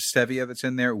amount of stevia that's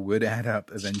in there would add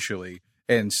up eventually.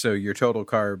 And so your total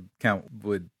carb count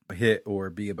would hit or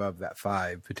be above that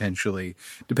 5 potentially,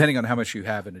 depending on how much you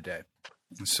have in a day.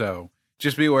 So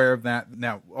just be aware of that.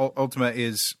 Now, Ultima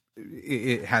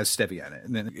it has stevia in it.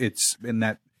 And then it's in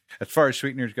that, as far as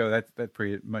sweeteners go, that's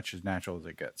pretty much as natural as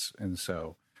it gets. And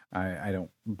so I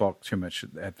don't bulk too much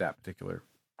at that particular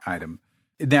item.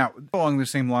 Now, along the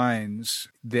same lines,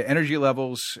 the energy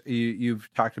levels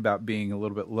you've talked about being a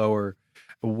little bit lower.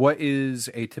 What is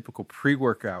a typical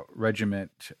pre-workout regimen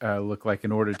look like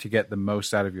in order to get the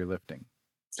most out of your lifting?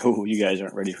 Oh, you guys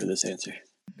aren't ready for this answer.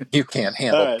 You can't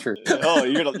handle the truth.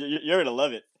 You're gonna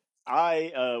love it.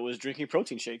 I was drinking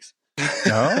protein shakes.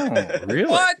 Oh, really?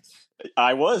 What?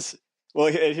 I was. Well,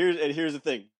 and here's the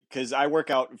thing. Because I work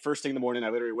out first thing in the morning. I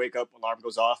literally wake up, alarm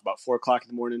goes off about 4 o'clock in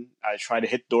the morning. I try to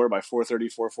hit the door by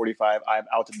 4:30, 4:45. I'm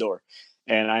out the door.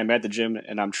 And I'm at the gym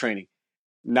and I'm training.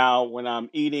 Now, when I'm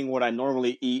eating what I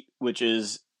normally eat, which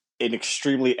is an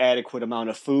extremely adequate amount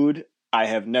of food, I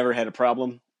have never had a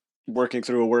problem working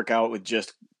through a workout with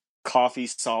just coffee,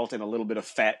 salt, and a little bit of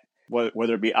fat,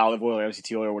 whether it be olive oil or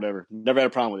MCT oil or whatever. Never had a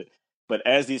problem with it. But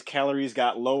as these calories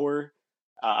got lower,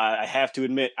 I have to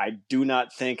admit, I do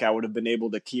not think I would have been able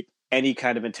to keep any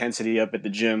kind of intensity up at the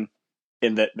gym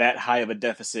in that high of a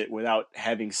deficit without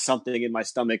having something in my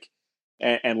stomach.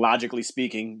 And logically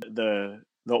speaking, the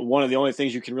one of the only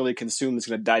things you can really consume that's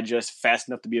going to digest fast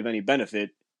enough to be of any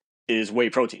benefit is whey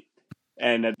protein.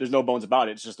 And there's no bones about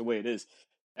it. It's just the way it is.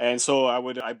 And so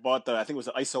I bought I think it was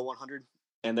the ISO 100.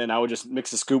 And then I would just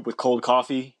mix a scoop with cold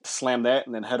coffee, slam that,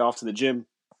 and then head off to the gym.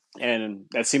 And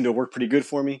that seemed to work pretty good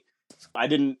for me. I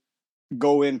didn't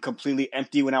go in completely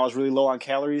empty when I was really low on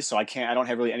calories, so I don't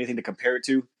have really anything to compare it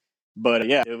to. But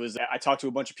yeah, I talked to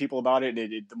a bunch of people about it.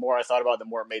 The more I thought about it, the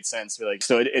more it made sense.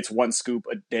 It's 1 scoop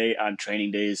a day on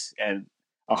training days, and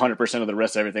 100% of the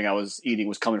rest of everything I was eating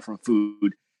was coming from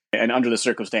food. And under the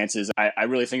circumstances, I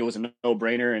really think it was a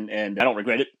no-brainer, and I don't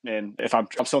regret it. And if I'm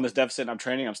still in this deficit and I'm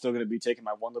training, I'm still going to be taking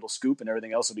my 1 little scoop, and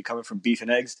everything else will be coming from beef and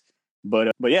eggs.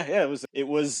 But yeah, it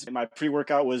was my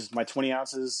pre-workout was my 20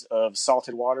 ounces of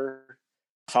salted water,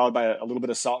 followed by a little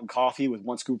bit of salt and coffee with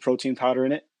 1 scoop protein powder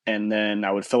in it. And then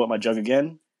I would fill up my jug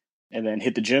again. and then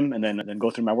hit the gym and then go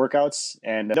through my workouts.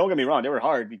 And don't get me wrong, they were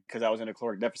hard because I was in a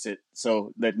caloric deficit.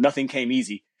 So that nothing came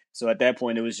easy. So at that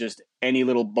point, it was just any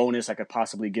little bonus I could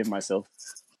possibly give myself.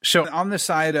 So on the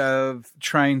side of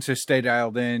trying to stay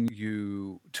dialed in,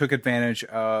 you took advantage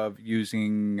of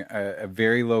using a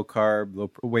very low carb,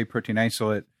 low whey protein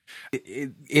isolate.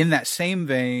 In that same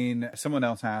vein, someone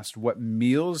else asked, what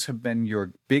meals have been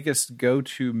your biggest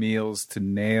go-to meals to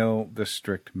nail the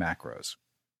strict macros?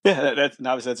 Yeah,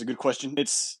 that's a good question.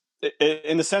 It's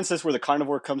in the sense that's where the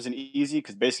carnivore comes in easy,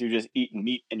 because basically you're just eating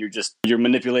meat and you're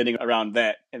manipulating around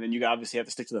that. And then you obviously have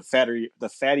to stick to the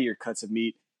fattier cuts of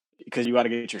meat, because you got to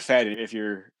get your fat in if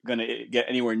you're going to get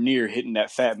anywhere near hitting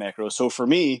that fat macro. So for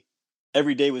me,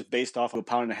 every day was based off of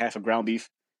 1.5 pounds of ground beef,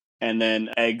 and then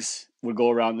eggs would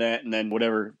go around that, and then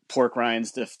whatever pork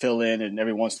rinds to fill in, and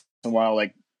every once in a while,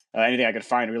 like anything I could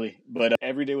find really. But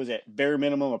every day was at bare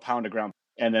minimum 1 pound of ground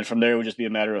beef. And then from there, it would just be a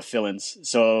matter of fill-ins.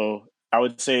 So I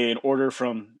would say in order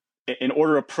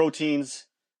of proteins,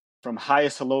 from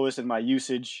highest to lowest in my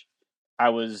usage, I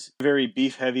was very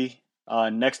beef heavy.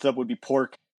 Next up would be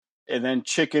pork, and then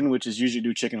chicken, which is usually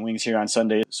do chicken wings here on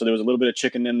Sunday. So there was a little bit of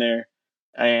chicken in there.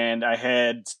 And I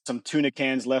had some tuna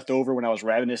cans left over when I was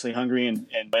ravenously hungry. And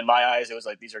in my eyes, it was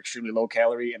like, these are extremely low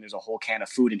calorie and there's a whole can of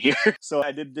food in here. So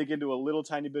I did dig into a little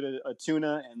tiny bit of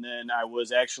tuna. And then I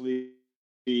was actually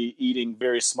eating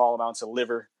very small amounts of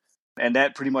liver. And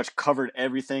that pretty much covered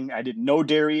everything. I did no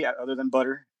dairy other than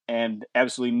butter, and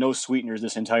absolutely no sweeteners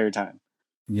this entire time.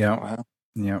 Yeah. Wow.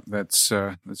 Yeah, that's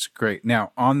great.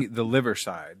 Now, on the liver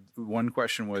side, one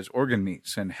question was organ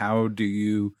meats, and how do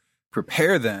you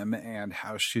prepare them, and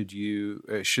how should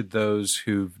those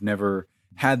who've never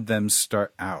had them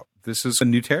start out? This is a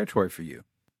new territory for you.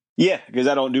 Yeah, because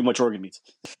I don't do much organ meats.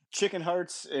 Chicken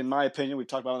hearts, in my opinion, we've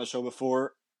talked about on the show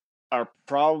before, are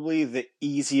probably the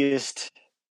easiest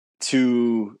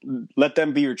to let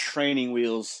them be your training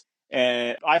wheels.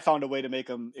 And I found a way to make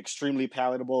them extremely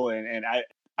palatable, and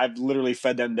I've literally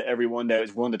fed them to everyone that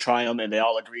was willing to try them, and they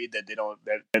all agreed that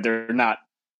that they're not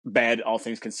bad, all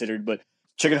things considered. But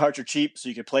chicken hearts are cheap, so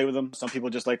you can play with them. Some people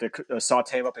just like to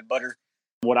saute them up in butter.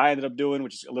 What I ended up doing,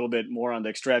 which is a little bit more on the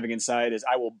extravagant side, is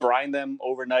I will brine them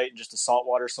overnight in just a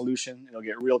saltwater solution. It'll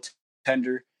get real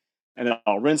tender, and then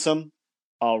I'll rinse them.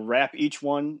 I'll wrap each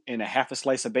one in a half a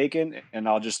slice of bacon, and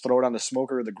I'll just throw it on the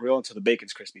smoker or the grill until the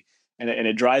bacon's crispy, and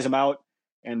it dries them out.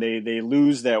 And they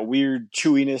lose that weird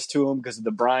chewiness to them because of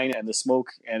the brine and the smoke.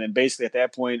 And then basically at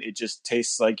that point, it just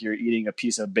tastes like you're eating a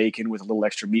piece of bacon with a little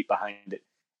extra meat behind it.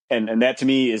 And that to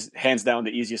me is hands down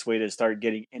the easiest way to start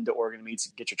getting into organ meats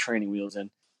and get your training wheels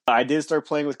in. I did start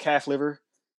playing with calf liver.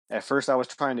 At first I was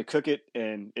trying to cook it,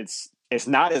 and it's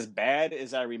not as bad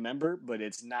as I remember, but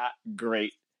it's not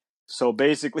great. So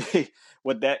basically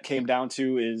what that came down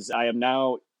to is I am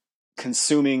now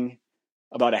consuming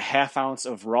about a half ounce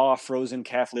of raw frozen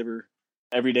calf liver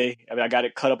every day. I mean, I got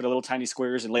it cut up into little tiny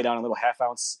squares and laid down in little half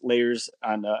ounce layers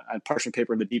on parchment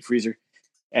paper in the deep freezer.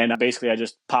 And basically I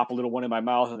just pop a little one in my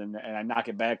mouth, and I knock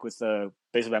it back with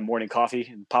basically my morning coffee,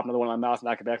 and pop another one in my mouth,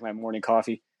 knock it back with my morning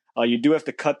coffee. You do have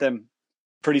to cut them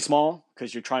pretty small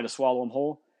because you're trying to swallow them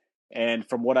whole. And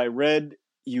from what I read,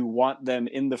 you want them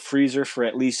in the freezer for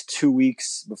at least 2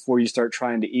 weeks before you start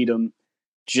trying to eat them,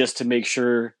 just to make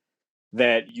sure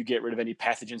that you get rid of any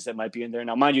pathogens that might be in there.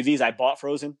 Now, mind you, these I bought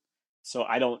frozen, so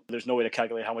there's no way to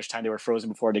calculate how much time they were frozen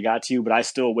before they got to you, but I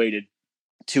still waited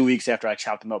 2 weeks after I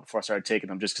chopped them up before I started taking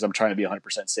them, just because I'm trying to be 100%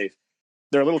 safe.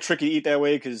 They're a little tricky to eat that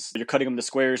way because you're cutting them to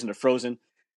squares and they're frozen,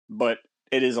 but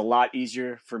it is a lot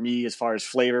easier for me as far as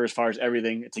flavor, as far as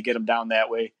everything, to get them down that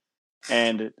way.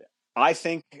 And I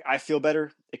think I feel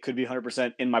better. It could be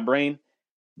 100% in my brain,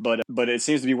 but it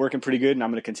seems to be working pretty good, and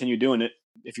I'm going to continue doing it.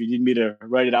 If you need me to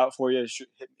write it out for you,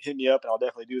 hit me up, and I'll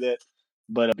definitely do that.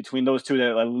 But between those two,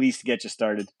 that'll at least get you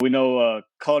started. We know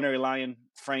Culinary Lion,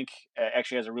 Frank,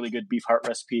 actually has a really good beef heart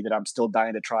recipe that I'm still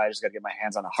dying to try. I just got to get my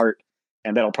hands on a heart,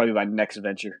 and that'll probably be my next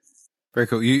venture. Very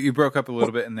cool. You broke up a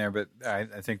little bit in there, but I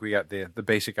think we got the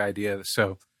basic idea.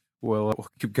 So we'll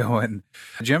keep going.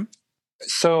 Jim?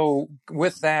 So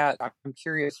with that, I'm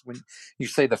curious, when you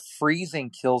say the freezing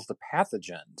kills the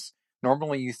pathogens,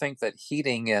 normally you think that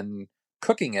heating and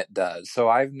cooking it does. So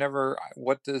I've never,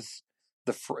 why does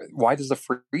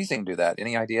the freezing do that?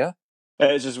 Any idea?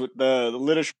 It's just with the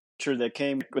literature that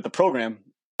came with the program.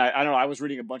 I don't know. I was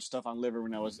reading a bunch of stuff on liver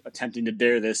when I was attempting to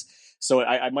dare this. So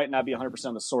I might not be 100%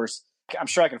 on the source. I'm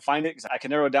sure I can find it because I can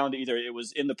narrow it down to either it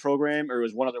was in the program or it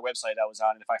was one other website I was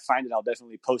on. And if I find it, I'll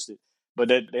definitely post it. But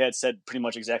they had said pretty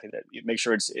much exactly that. You make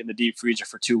sure it's in the deep freezer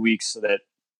for 2 weeks so that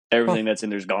everything that's in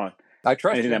there is gone. I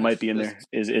trust anything that might be in there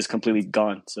is completely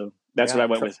gone. So that's what I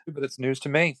went with. But it's news to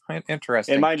me.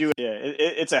 Interesting. And mind you,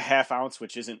 it's a half ounce,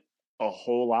 which isn't a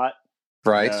whole lot.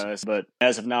 Right. But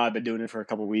as of now, I've been doing it for a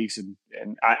couple of weeks, and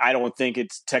I don't think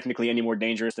it's technically any more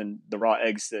dangerous than the raw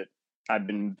eggs that I've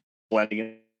been blending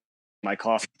in my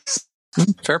coffee.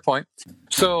 Fair point.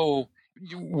 So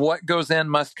what goes in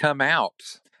must come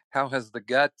out. How has the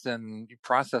gut and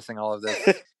processing all of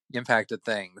this impacted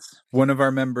things? One of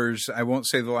our members, I won't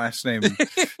say the last name,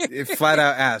 flat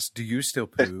out asked, do you still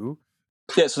poo?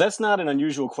 Yeah, so that's not an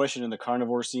unusual question in the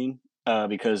carnivore scene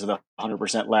because of the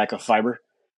 100% lack of fiber.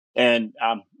 And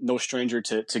I'm no stranger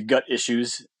to gut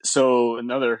issues. So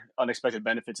another unexpected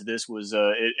benefit to this was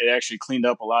it actually cleaned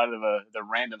up a lot of the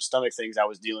random stomach things I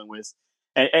was dealing with.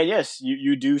 And yes,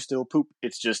 you do still poop.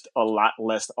 It's just a lot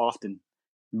less often.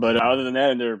 But other than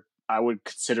that, I would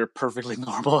consider perfectly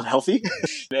normal and healthy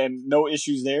and no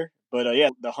issues there. But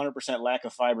the 100% lack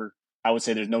of fiber, I would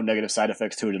say there's no negative side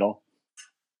effects to it at all.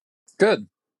 Good.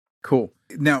 Cool.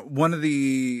 Now, one of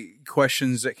the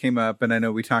questions that came up, and I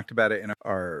know we talked about it in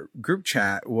our group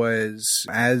chat, was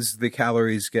as the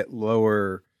calories get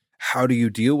lower, how do you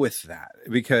deal with that?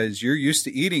 Because you're used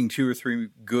to eating 2 or 3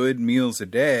 good meals a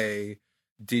day.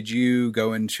 Did you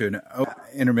go into an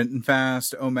intermittent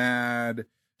fast, OMAD,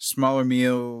 smaller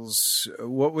meals?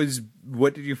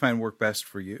 What did you find worked best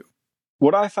for you?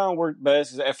 What I found worked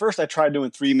best is at first I tried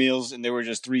doing 3 meals, and they were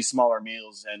just 3 smaller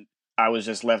meals, and I was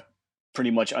just left pretty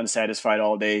much unsatisfied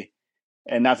all day.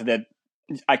 And not that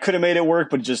I could have made it work,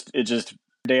 but it just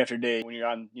day after day, when you're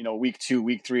on, week 2,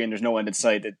 week 3, and there's no end in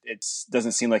sight, it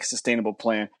doesn't seem like a sustainable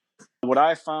plan. What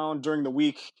I found during the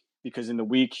week, because in the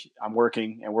week I'm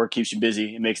working and work keeps you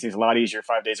busy, it makes things a lot easier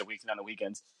 5 days a week than on the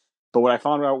weekends. But what I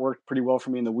found out worked pretty well for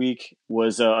me in the week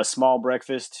was a small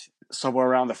breakfast, somewhere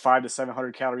around the 500 to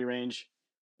 700 calorie range,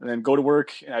 and then go to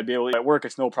work. And I'd be able to, at work,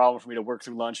 it's no problem for me to work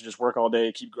through lunch and just work all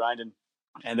day, keep grinding.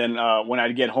 And then when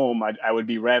I'd get home, I would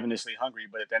be ravenously hungry,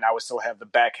 but then I would still have the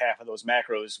back half of those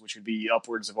macros, which would be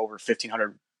upwards of over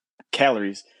 1,500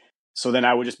 calories. So then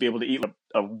I would just be able to eat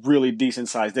a really decent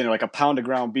sized dinner, like a pound of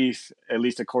ground beef, at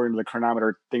least according to the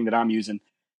chronometer thing that I'm using,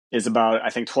 is about, I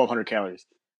think, 1,200 calories.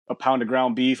 A pound of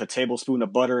ground beef, a tablespoon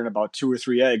of butter, and about 2 or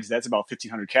 3 eggs, that's about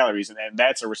 1,500 calories. And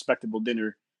that's a respectable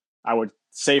dinner, I would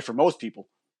say, for most people.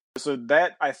 So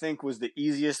that, I think, was the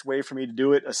easiest way for me to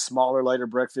do it. A smaller, lighter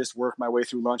breakfast, work my way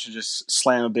through lunch, and just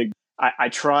slam a big... I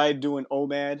tried doing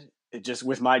OMAD. It just,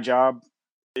 with my job,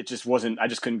 it just wasn't...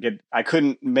 I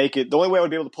couldn't make it. The only way I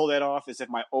would be able to pull that off is if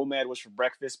my OMAD was for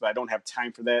breakfast, but I don't have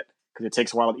time for that because it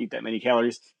takes a while to eat that many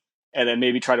calories. And then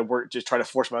maybe try to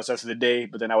force myself through the day,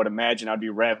 but then I would imagine I'd be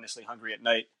ravenously hungry at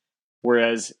night.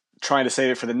 Whereas trying to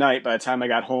save it for the night, by the time I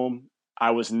got home,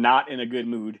 I was not in a good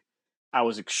mood. I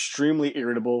was extremely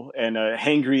irritable, and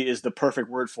hangry is the perfect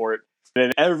word for it.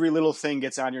 And every little thing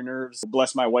gets on your nerves.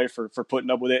 Bless my wife for putting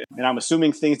up with it. And I'm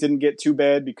assuming things didn't get too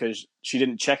bad because she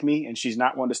didn't check me, and she's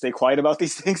not one to stay quiet about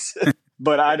these things.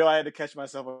 But I know I had to catch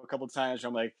myself a couple of times.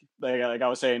 I'm like I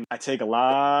was saying, I take a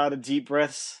lot of deep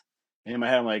breaths, and in my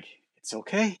head I'm like, it's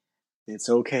okay. It's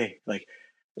okay. Like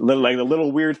the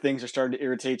little weird things are starting to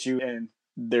irritate you, and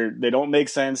they don't make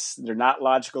sense. They're not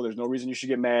logical. There's no reason you should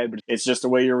get mad, but it's just the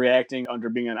way you're reacting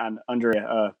being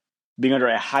under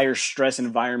a higher stress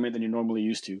environment than you're normally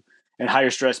used to. And higher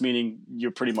stress meaning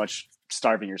you're pretty much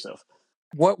starving yourself.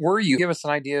 What were you? Give us an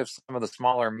idea of some of the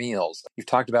smaller meals. You've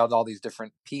talked about all these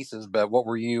different pieces, but what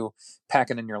were you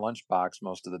packing in your lunchbox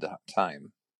most of the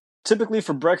time? Typically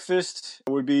for breakfast,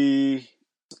 it would be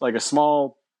like a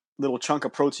small little chunk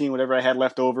of protein, whatever I had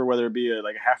left over, whether it be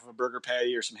like a half of a burger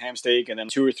patty or some ham steak, and then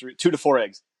 2 to 4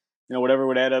 eggs, whatever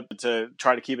would add up to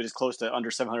try to keep it as close to under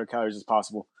 700 calories as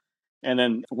possible. And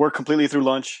then work completely through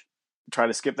lunch, try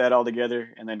to skip that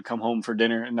altogether, and then come home for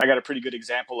dinner. And I got a pretty good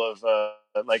example of,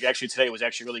 actually today was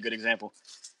actually a really good example.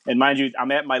 And mind you,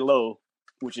 I'm at my low,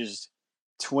 which is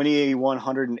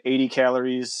 2,180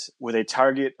 calories with a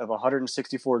target of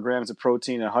 164 grams of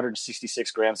protein and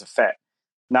 166 grams of fat.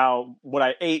 Now, what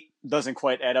I ate doesn't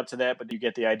quite add up to that, but you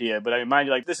get the idea. But I mean, mind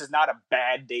you, this is not a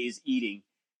bad day's eating,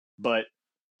 but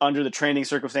under the training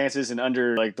circumstances and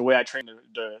under the way I train,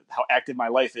 how active my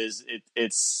life is,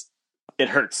 it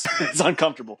hurts. It's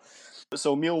uncomfortable.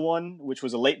 So meal 1, which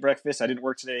was a late breakfast, I didn't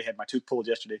work today, had my tooth pulled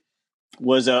yesterday,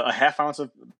 was a half ounce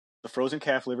of the frozen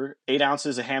calf liver, 8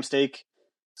 ounces of ham steak,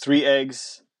 3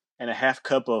 eggs, and a half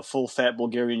cup of full-fat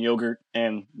Bulgarian yogurt.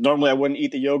 And normally I wouldn't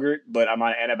eat the yogurt, but I'm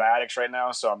on antibiotics right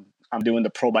now, so I'm doing the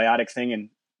probiotic thing and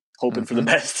hoping for the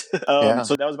best.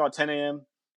 So that was about 10 a.m.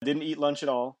 I didn't eat lunch at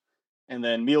all. And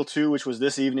then meal 2, which was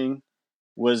this evening,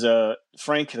 was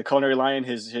Frank, the Culinary Lion,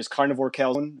 his carnivore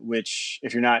calzone, which,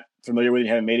 if you're not familiar with it, you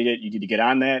haven't made it yet, you need to get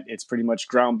on that. It's pretty much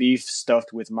ground beef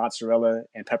stuffed with mozzarella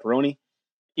and pepperoni.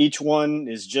 Each one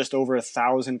is just over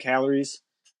 1,000 calories.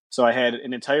 So I had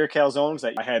an entire calzone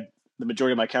because I had the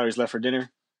majority of my calories left for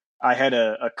dinner. I had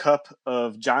a cup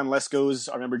of John Lesko's.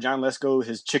 I remember John Lesko,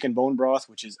 his chicken bone broth,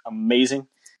 which is amazing.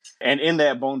 And in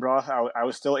that bone broth, I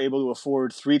was still able to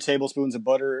afford 3 tablespoons of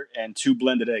butter and 2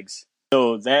 blended eggs.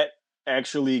 So that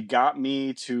actually got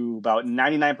me to about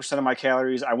 99% of my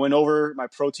calories. I went over my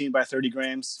protein by 30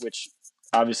 grams, which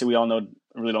obviously we all know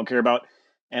I really don't care about.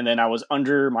 And then I was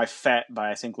under my fat by,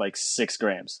 I think, like 6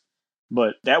 grams.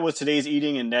 But that was today's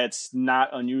eating, and that's not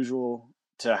unusual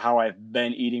to how I've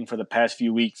been eating for the past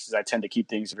few weeks. I tend to keep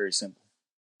things very simple.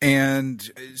 And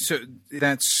so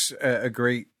that's a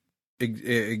great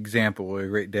example, a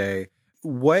great day.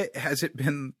 What has it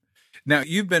been? Now,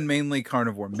 you've been mainly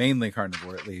carnivore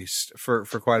at least for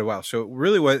quite a while. So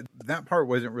really that part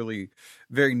wasn't really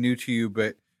very new to you,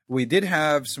 but we did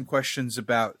have some questions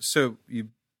about, so you've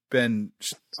been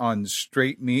on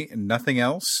straight meat and nothing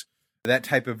else. That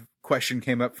type of question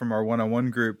came up from our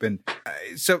one-on-one group. And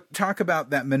so talk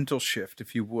about that mental shift,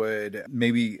 if you would,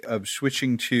 maybe of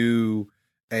switching to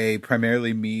a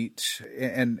primarily meat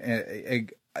and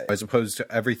as opposed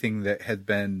to everything that had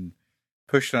been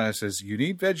pushed on us as you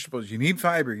need vegetables, you need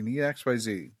fiber, you need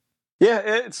XYZ.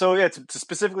 Yeah. To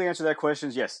specifically answer that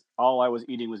question, yes, all I was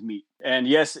eating was meat. And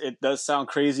yes, it does sound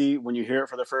crazy when you hear it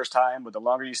for the first time, but the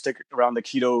longer you stick around the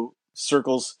keto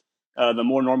circles, the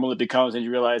more normal it becomes, and you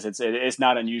realize it's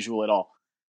not unusual at all.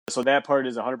 So that part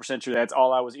is 100% true. That's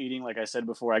all I was eating. Like I said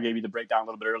before, I gave you the breakdown a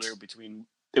little bit earlier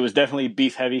it was definitely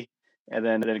beef heavy, and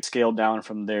then it scaled down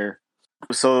from there.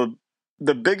 So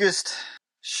the biggest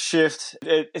shift,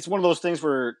 it's one of those things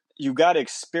where you got to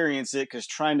experience it, because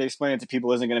trying to explain it to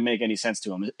people isn't going to make any sense to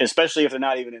them, especially if they're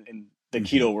not even in the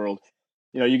keto world.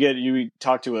 You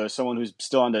talk to someone who's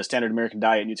still on the standard American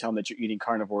diet, and you tell them that you're eating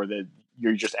carnivore, that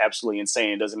you're just absolutely insane.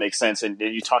 It doesn't make sense. And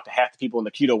you talk to half the people in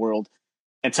the keto world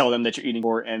and tell them that you're eating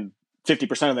carnivore, and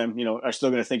 50% of them, are still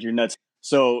going to think you're nuts.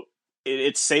 So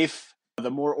it's safe.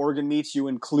 The more organ meats you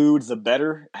include, the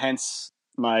better. Hence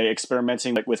my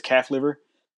experimenting with calf liver.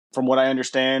 From what I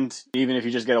understand, even if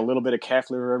you just get a little bit of calf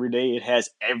liver every day, it has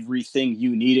everything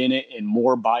you need in it in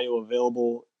more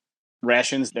bioavailable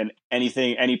rations than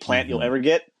any plant you'll ever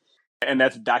get. And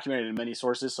that's documented in many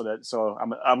sources. So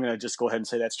I'm going to just go ahead and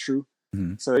say that's true.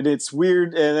 Mm-hmm. So it's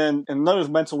weird. And then another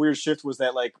mental weird shift was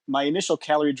that my initial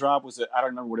calorie drop was, I don't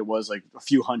remember what it was, like a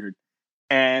few hundred.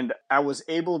 And I was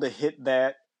able to hit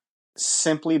that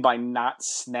simply by not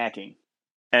snacking.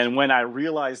 And when I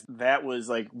realized that was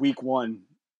week 1,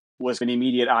 was an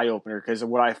immediate eye opener, because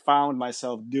what I found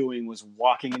myself doing was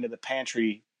walking into the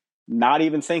pantry, not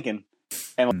even thinking,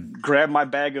 and grab my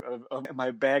bag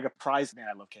of prize. Man,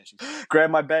 I love cashews. Grab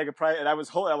my bag of prize, and I was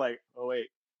holding. I'm like, oh wait,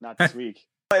 not this week.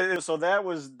 So that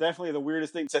was definitely the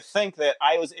weirdest thing, to think that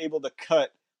I was able to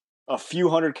cut a few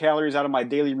hundred calories out of my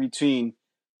daily routine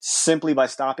simply by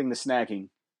stopping the snacking.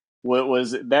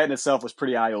 That in itself was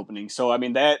pretty eye opening. So I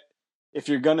mean, that if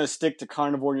you're gonna stick to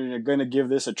carnivore and you're gonna give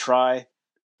this a try,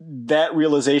 that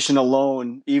realization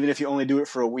alone, even if you only do it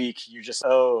for a week, you're just,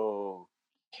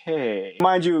 okay.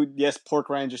 Mind you, yes,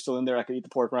 pork rinds are still in there. I could eat the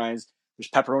pork rinds. There's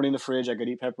pepperoni in the fridge. I could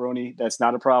eat pepperoni. That's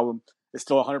not a problem. It's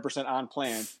still 100% on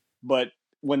plan. But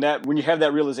when you have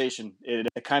that realization, it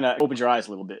kind of opens your eyes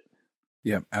a little bit.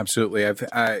 Yeah, absolutely.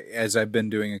 As I've been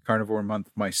doing a carnivore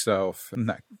month myself, I'm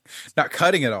not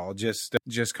cutting it all, just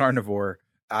carnivore.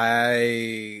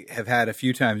 I have had a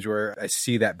few times where I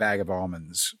see that bag of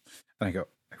almonds and I go,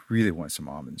 I really want some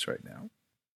almonds right now,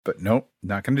 but nope,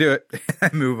 not going to do it. I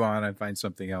move on. I find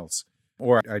something else,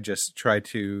 or I just try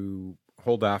to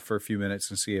hold off for a few minutes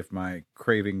and see if my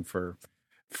craving for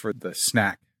the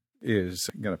snack is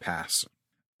going to pass.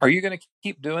 Are you going to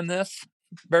keep doing this,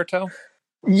 Berto?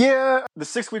 Yeah, the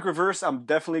 6-week reverse, I'm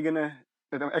definitely going to.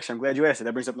 Actually, I'm glad you asked it.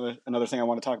 That brings up another thing I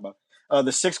want to talk about.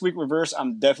 The 6-week reverse,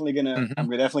 I'm definitely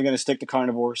gonna stick to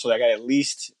carnivore. So I got at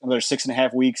least another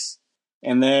 6.5 weeks.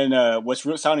 And then what's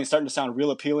starting to sound real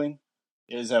appealing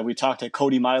is we talked to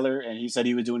Cody Myler, and he said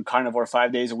he was doing carnivore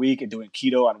 5 days a week and doing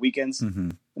keto on weekends.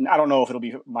 Mm-hmm. And I don't know if it'll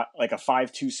be like a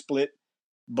 5-2 split,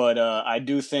 but I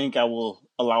do think I will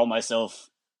allow myself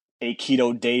a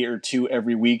keto day or two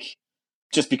every week,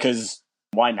 just because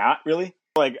why not, really?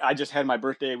 I just had my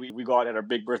birthday. We go out at our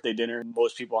big birthday dinner.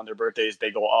 Most people on their birthdays,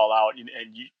 they go all out,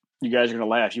 and you guys are going to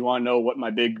laugh. You want to know what my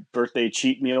big birthday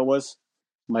cheat meal was?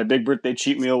 My big birthday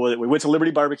cheat meal was, we went to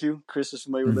Liberty Barbecue. Chris is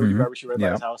familiar with Liberty Barbecue right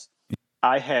by his house.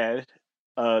 I had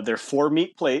their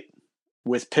 4-meat plate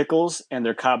with pickles and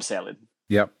their Cobb salad.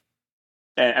 Yep.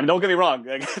 And I mean, don't get me wrong,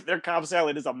 like, their Cobb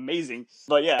salad is amazing.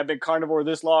 But yeah, I've been carnivore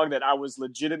this long that I was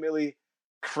legitimately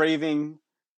craving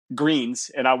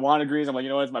greens, and I wanted greens. I'm like, you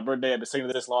know what? It's my birthday. I've been singing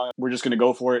this long. We're just going to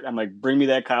go for it. I'm like, bring me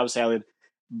that Cobb salad.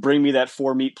 Bring me that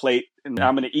 4-meat plate, and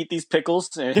I'm going to eat these pickles.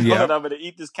 And I'm going to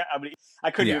eat this.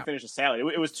 I couldn't even finish the salad.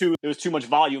 It was too much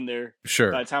volume there.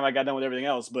 Sure. By the time I got done with everything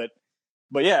else, but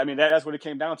yeah, I mean that's what it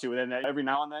came down to. And then every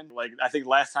now and then, like I think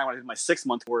last time when I did my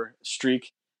 6-month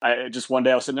streak, I just one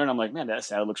day I was sitting there and I'm like, man, that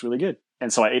salad looks really good.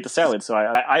 And so I ate the salad. So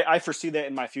I foresee that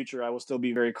in my future, I will still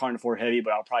be very carnivore heavy,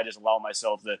 but I'll probably just allow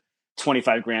myself the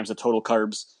 25 grams of total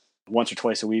carbs once or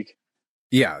twice a week.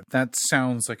 Yeah, that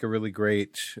sounds like a really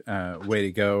great way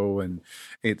to go. And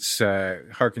it's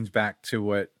harkens back to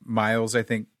what Miles, I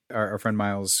think, our friend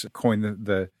Miles coined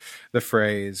the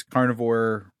phrase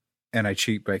carnivore and I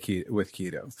cheat with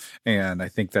keto. And I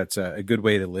think that's a good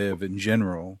way to live in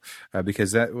general,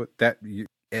 because that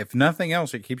if nothing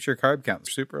else, it keeps your carb count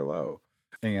super low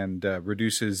and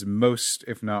reduces most,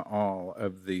 if not all,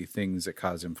 of the things that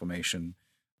cause inflammation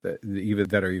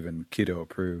that are even keto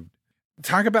approved.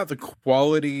 Talk about the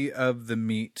quality of the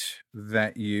meat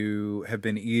that you have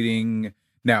been eating.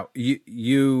 Now,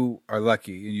 you are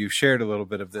lucky, and you've shared a little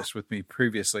bit of this with me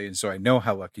previously, and so I know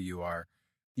how lucky you are.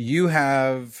 You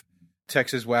have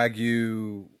Texas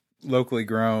Wagyu, locally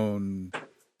grown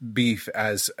beef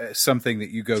as something that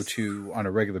you go to on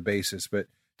a regular basis. But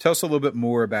tell us a little bit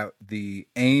more about the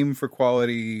aim for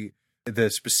quality. The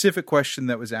specific question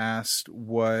that was asked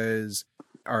was,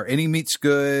 are any meats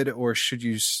good, or should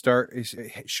you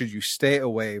stay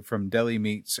away from deli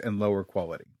meats and lower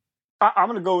quality? I'm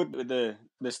going to go with the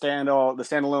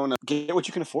standalone. Get what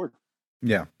you can afford.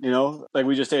 Yeah. You know, like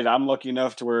we just stated, I'm lucky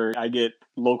enough to where I get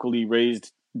locally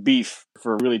raised beef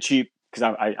for really cheap because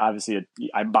I obviously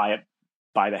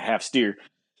buy the half steer.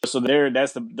 So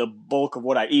that's the bulk of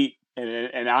what I eat.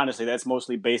 And honestly, that's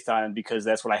mostly based on because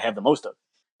that's what I have the most of.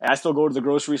 And I still go to the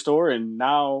grocery store, and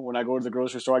now when I go to the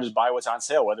grocery store, I just buy what's on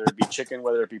sale, whether it be chicken,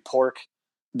 whether it be pork,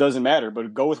 doesn't matter.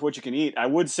 But go with what you can eat. I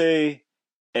would say,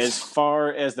 as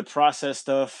far as the processed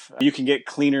stuff, you can get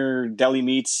cleaner deli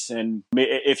meats, and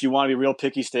if you want to be real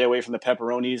picky, stay away from the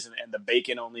pepperonis and the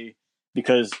bacon only,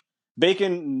 because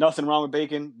bacon, nothing wrong with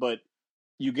bacon, but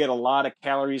you get a lot of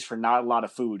calories for not a lot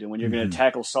of food. And when you're going to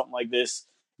tackle something like this,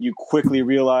 you quickly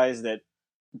realize that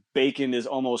bacon is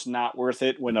almost not worth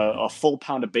it when a full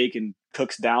pound of bacon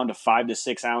cooks down to 5 to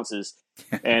 6 ounces.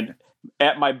 And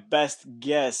at my best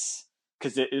guess,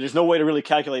 because there's no way to really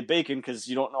calculate bacon because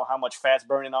you don't know how much fat's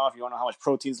burning off, you don't know how much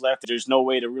protein's left. There's no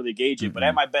way to really gauge it. But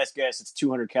at my best guess, it's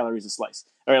 200 calories a slice,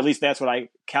 or at least that's what I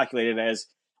calculated as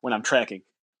when I'm tracking.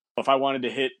 If you want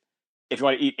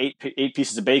to eat eight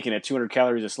pieces of bacon at 200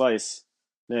 calories a slice,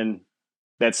 then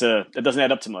that doesn't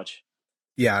add up to much.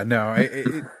 Yeah, no,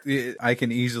 I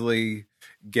can easily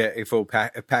get a full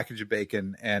package of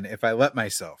bacon, and if I let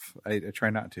myself, I try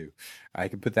not to, I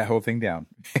can put that whole thing down.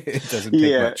 It doesn't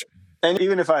take much. And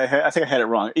even if I think I had it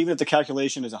wrong, even if the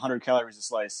calculation is 100 calories a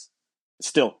slice,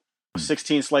 still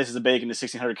 16 slices of bacon to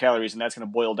 1,600 calories, and that's going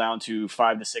to boil down to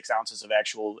 5 to 6 ounces of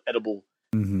actual edible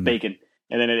bacon.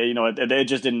 And then it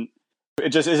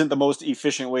just isn't the most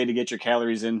efficient way to get your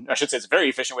calories in. I should say it's a very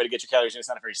efficient way to get your calories in. It's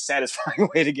not a very satisfying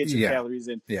way to get your calories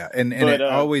in. Yeah, and it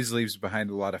always leaves behind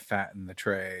a lot of fat in the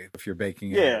tray if you're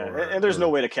baking it. Yeah, and there's no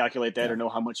way to calculate that or know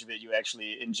how much of it you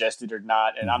actually ingested or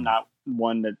not. And I'm not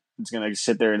one that's going to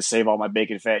sit there and save all my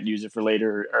bacon fat and use it for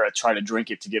later or try to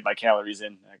drink it to get my calories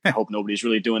in. I hope nobody's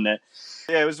really doing that.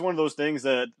 Yeah, it was one of those things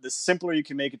that the simpler you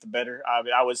can make it, the better.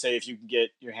 I would say if you can get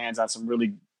your hands on some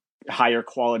really higher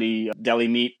quality deli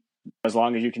meat, as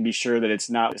long as you can be sure that it's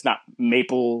not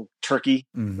maple turkey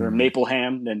or maple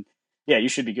ham, then yeah, you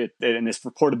should be good. And this for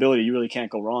portability, you really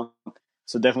can't go wrong.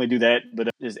 So definitely do that. But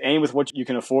just aim with what you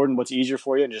can afford and what's easier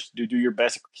for you, and just do your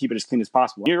best to keep it as clean as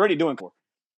possible. You're already doing keto,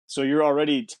 so you're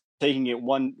already taking it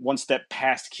one step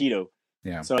past keto.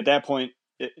 Yeah. So at that point,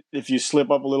 if you slip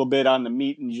up a little bit on the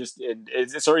meat, and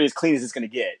it's already as clean as it's going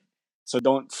to get. So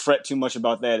don't fret too much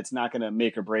about that. It's not going to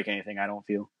make or break anything, I don't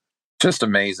feel. Just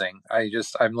amazing.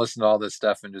 I'm listening to all this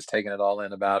stuff and just taking it all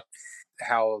in about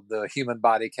how the human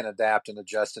body can adapt and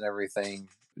adjust and everything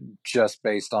just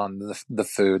based on the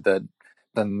food, the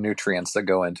nutrients that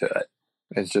go into it.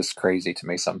 It's just crazy to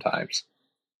me sometimes.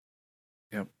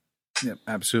 Yep,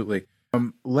 absolutely.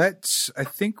 I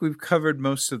think we've covered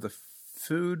most of the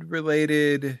food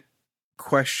related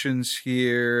questions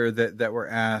here that were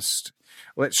asked.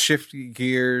 Let's shift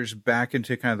gears back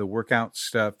into kind of the workout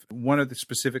stuff. One of the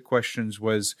specific questions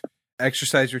was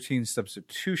exercise routine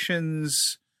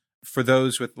substitutions for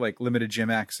those with like limited gym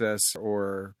access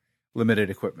or limited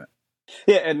equipment.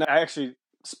 Yeah, and I actually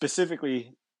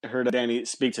specifically heard Danny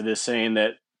speak to this, saying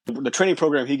that the training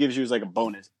program he gives you is like a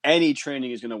bonus. Any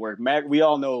training is going to work. We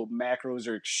all know macros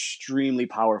are extremely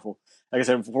powerful. Like I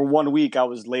said, for 1 week, I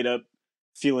was laid up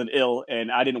feeling ill,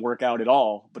 and I didn't work out at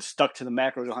all, but stuck to the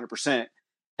macros 100%.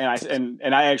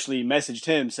 And I actually messaged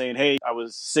him saying, hey, I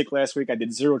was sick last week. I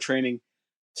did 0 training,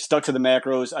 stuck to the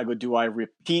macros. I go, do I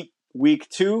repeat week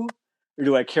 2 or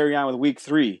do I carry on with week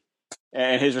 3?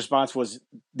 And his response was,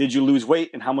 did you lose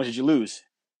weight and how much did you lose?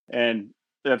 And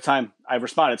at the time I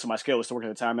responded, so my scale was still working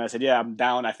at the time. And I said, yeah, I'm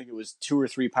down. I think it was 2 or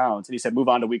 3 pounds. And he said, move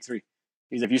on to week 3.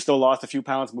 He said, if you still lost a few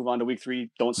pounds, move on to week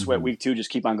 3. Don't sweat week 2. Just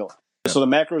keep on going. So the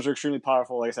macros are extremely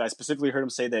powerful. Like I said, I specifically heard him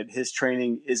say that his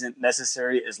training isn't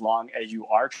necessary as long as you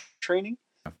are training.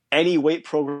 Any weight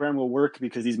program will work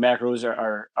because these macros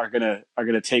are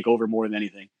gonna take over more than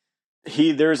anything.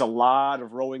 There's a lot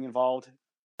of rowing involved,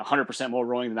 100% more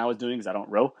rowing than I was doing because I don't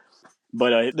row.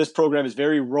 But this program is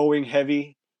very rowing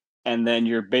heavy, and then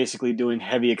you're basically doing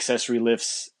heavy accessory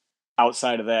lifts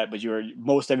outside of that. But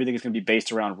most everything is going to be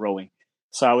based around rowing.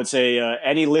 So I would say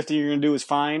any lifting you're going to do is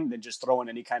fine. Then just throw in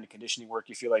any kind of conditioning work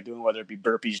you feel like doing, whether it be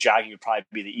burpees, jogging would probably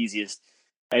be the easiest.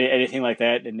 Anything like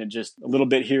that, and then just a little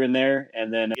bit here and there,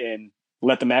 and then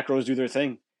let the macros do their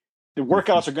thing. The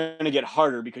workouts are going to get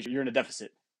harder because you're in a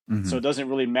deficit. So it doesn't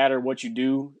really matter what you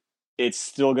do. It's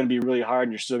still going to be really hard,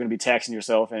 and you're still going to be taxing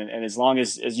yourself. And as long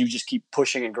as you just keep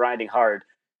pushing and grinding hard,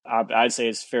 I'd say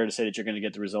it's fair to say that you're going to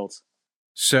get the results.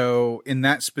 So in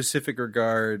that specific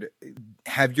regard,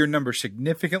 have your numbers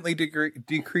significantly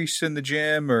decreased in the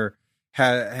gym, or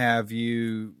have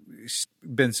you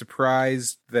been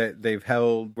surprised that they've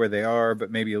held where they are,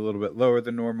 but maybe a little bit lower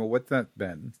than normal? What's that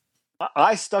been?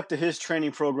 I stuck to his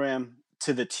training program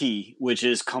to the T, which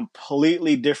is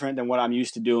completely different than what I'm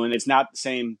used to doing. It's not the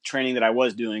same training that I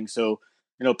was doing. So,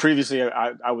 previously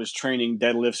I was training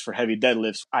deadlifts for heavy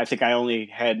deadlifts. I think I only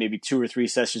had maybe 2 or 3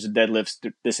 sessions of deadlifts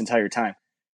this entire time.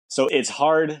 So it's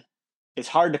hard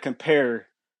to compare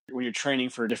when you're training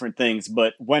for different things.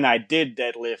 But when I did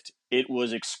deadlift, it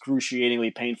was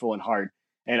excruciatingly painful and hard.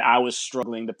 And I was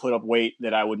struggling to put up weight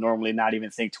that I would normally not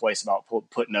even think twice about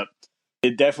putting up.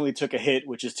 It definitely took a hit,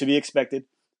 which is to be expected.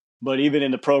 But even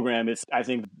in the program, I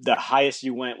think the highest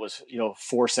you went was,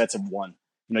 4 sets of 1.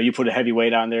 You put a heavy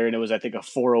weight on there, and it was, I think, a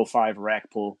 405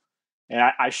 rack pull. And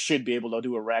I should be able to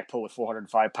do a rack pull with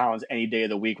 405 pounds any day of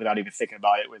the week without even thinking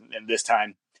about it. And this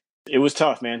time, it was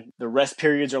tough, man. The rest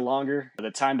periods are longer. The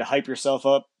time to hype yourself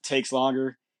up takes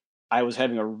longer. I was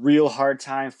having a real hard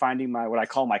time finding what I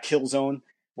call my kill zone,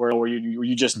 where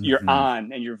you're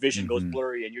on and your vision goes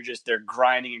blurry and you're just there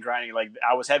grinding and grinding. Like,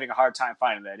 I was having a hard time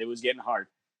finding that. It was getting hard.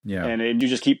 Yeah. And you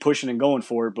just keep pushing and going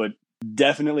for it. But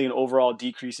definitely an overall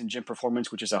decrease in gym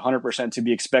performance, which is 100% to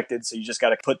be expected. So you just got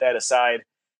to put that aside,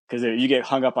 because if you get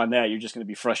hung up on that, you're just going to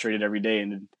be frustrated every day,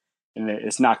 and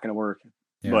it's not going to work.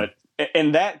 Yeah. But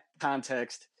in that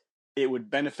context, it would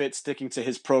benefit sticking to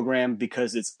his program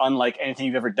because it's unlike anything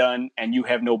you've ever done and you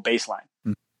have no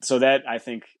baseline. So that, I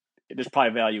think, there's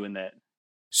probably value in that.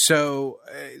 So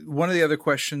one of the other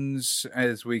questions,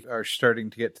 as we are starting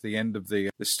to get to the end of the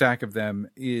stack of them,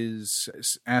 is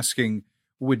asking,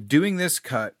 would doing this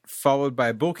cut followed by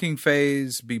a bulking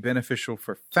phase be beneficial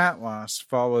for fat loss,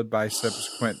 followed by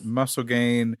subsequent muscle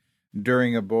gain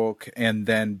during a bulk, and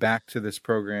then back to this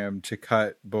program to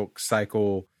cut bulk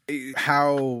cycle?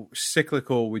 How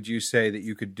cyclical would you say that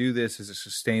you could do this? Is it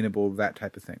sustainable, that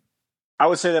type of thing? I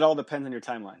would say that all depends on your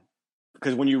timeline.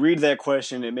 Because when you read that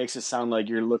question, it makes it sound like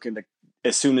you're looking to,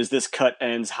 as soon as this cut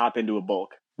ends, hop into a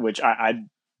bulk, which I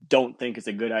don't think is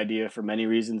a good idea for many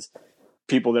reasons.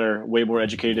 People that are way more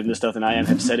educated in this stuff than I am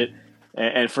have said it.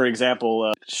 And for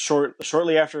example,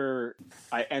 shortly after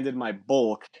I ended my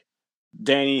bulk,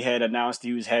 Danny had announced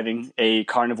he was having a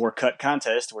carnivore cut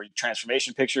contest where you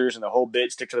transformation pictures and the whole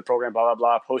bit, stick to the program, blah, blah,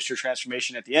 blah, post your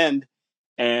transformation at the end.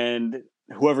 And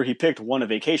whoever he picked won a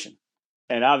vacation.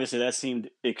 And obviously that seemed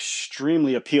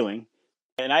extremely appealing.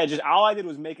 And all I did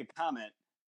was make a comment,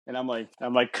 and I'm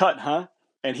like, cut, huh?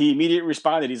 And he immediately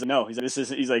responded. He's like, no.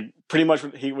 He's like, pretty much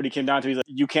what he came down to. He's like,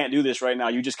 you can't do this right now.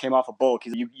 You just came off a bulk.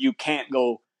 He's like, you can't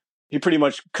go. He pretty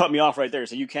much cut me off right there.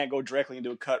 So you can't go directly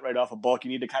into a cut right off a bulk.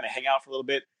 You need to kind of hang out for a little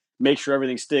bit, make sure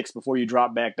everything sticks before you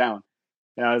drop back down.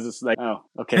 And I was just like, oh,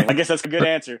 okay. I guess that's a good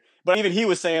answer. But even he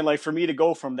was saying, like, for me to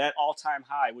go from that all-time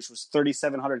high, which was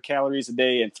 3,700 calories a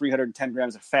day and 310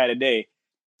 grams of fat a day,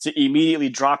 to immediately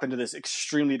drop into this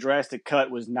extremely drastic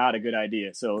cut was not a good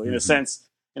idea. So in a sense,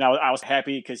 I was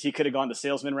happy because he could have gone the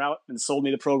salesman route and sold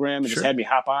me the program and just had me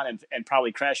hop on and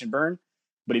probably crash and burn,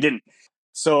 but he didn't.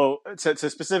 So to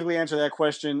specifically answer that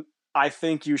question, I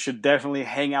think you should definitely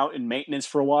hang out in maintenance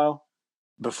for a while,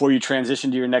 before you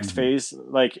transition to your next phase.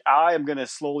 Like, I am going to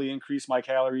slowly increase my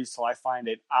calories till I find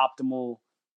an optimal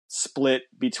split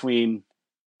between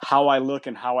how I look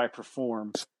and how I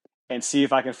perform, and see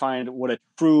if I can find what a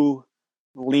true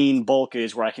lean bulk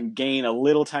is, where I can gain a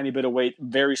little tiny bit of weight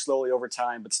very slowly over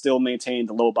time, but still maintain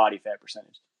the low body fat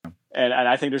percentage. And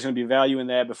I think there's going to be value in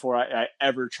that before I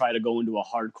ever try to go into a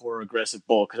hardcore aggressive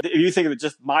bulk. If you think of it,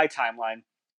 just my timeline,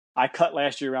 I cut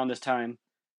last year around this time.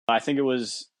 I think it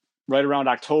was right around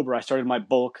October, I started my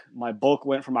bulk. My bulk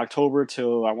went from October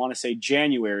to, I want to say,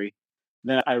 January.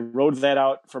 Then I rode that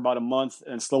out for about a month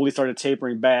and slowly started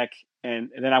tapering back. And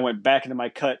then I went back into my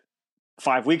cut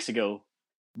 5 weeks ago.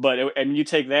 And you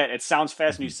take that, it sounds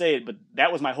fast when you say it, but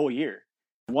that was my whole year.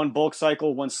 One bulk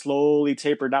cycle, one slowly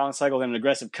taper down cycle, then an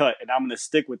aggressive cut. And I'm going to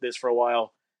stick with this for a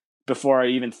while before I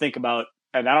even think about,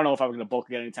 and I don't know if I'm going to bulk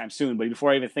again anytime soon, but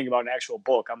before I even think about an actual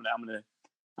bulk, I'm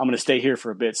going to stay here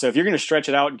for a bit. So if you're going to stretch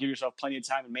it out and give yourself plenty of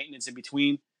time and maintenance in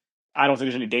between, I don't think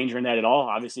there's any danger in that at all.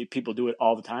 Obviously, people do it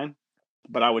all the time,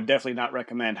 but I would definitely not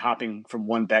recommend hopping from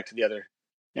one back to the other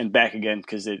and back again,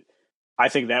 because I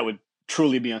think that would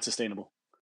truly be unsustainable.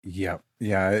 Yeah,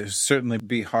 it would certainly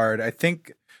be hard. I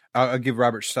think I'll give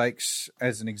Robert Sykes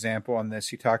as an example on this.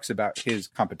 He talks about his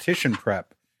competition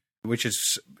prep, which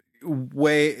is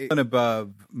way and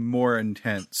above more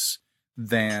intense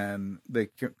than the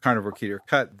carnivore keto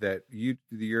cut that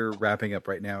you're wrapping up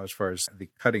right now as far as the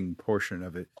cutting portion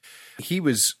of it.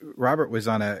 Robert was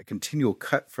on a continual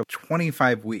cut for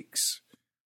 25 weeks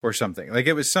or something. Like,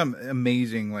 it was some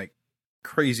amazing, like,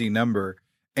 crazy number,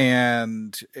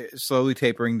 and slowly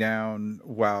tapering down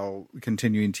while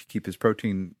continuing to keep his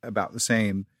protein about the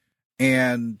same.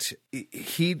 And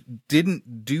he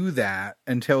didn't do that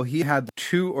until he had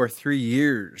 2 or 3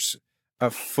 years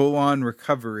of full-on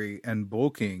recovery and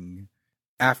bulking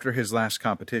after his last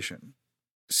competition.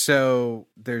 So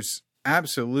there's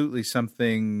absolutely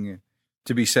something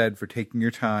to be said for taking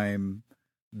your time,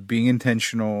 being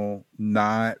intentional,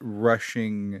 not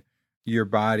rushing your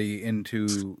body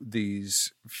into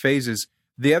these phases.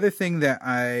 The other thing that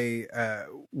I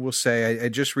will say, I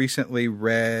just recently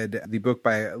read the book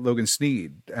by Logan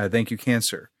Sneed, Thank You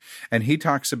Cancer. And he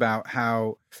talks about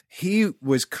how he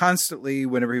was constantly,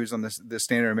 whenever he was on the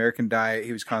standard American diet,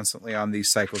 he was constantly on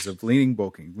these cycles of leaning,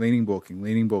 bulking,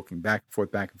 back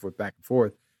and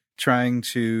forth, trying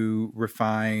to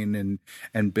refine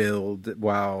and build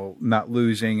while not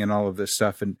losing and all of this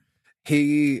stuff. And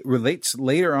he relates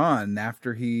later on,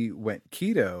 after he went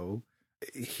keto,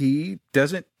 he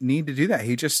doesn't need to do that.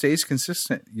 He just stays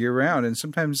consistent year round. And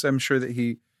sometimes I'm sure that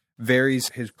he varies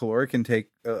his caloric intake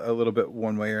a little bit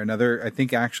one way or another. I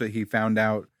think actually he found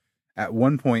out at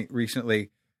one point recently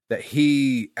that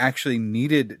he actually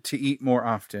needed to eat more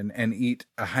often and eat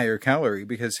a higher calorie,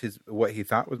 because what he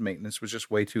thought was maintenance was just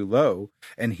way too low,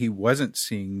 and he wasn't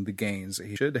seeing the gains that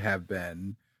he should have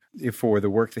been for the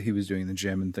work that he was doing in the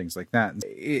gym and things like that.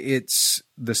 It's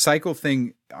the cycle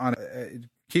thing on a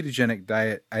ketogenic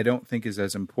diet, I don't think is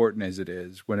as important as it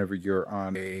is whenever you're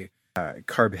on a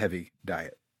carb heavy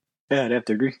diet. Yeah, I'd have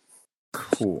to agree.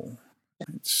 Cool.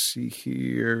 Let's see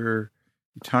here.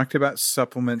 You talked about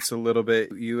supplements a little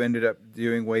bit. You ended up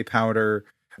doing whey powder.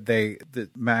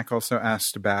 Mac also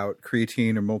asked about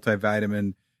creatine or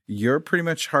multivitamin. You're pretty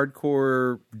much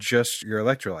hardcore just your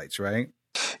electrolytes, right?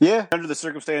 Yeah, under the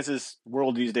circumstances,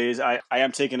 world these days, I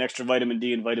am taking extra vitamin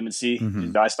D and vitamin C.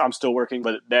 Mm-hmm. I'm still working,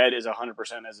 but that is 100%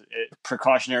 as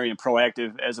precautionary and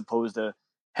proactive, as opposed to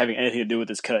having anything to do with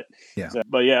this cut. Yeah.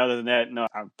 But yeah, other than that, no,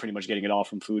 I'm pretty much getting it all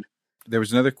from food. There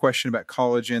was another question about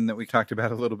collagen that we talked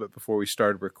about a little bit before we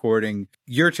started recording.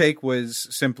 Your take was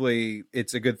simply,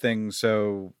 it's a good thing,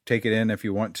 so take it in if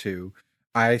you want to.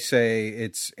 I say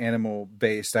it's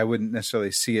animal-based. I wouldn't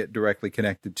necessarily see it directly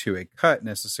connected to a cut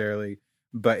necessarily,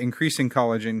 but increasing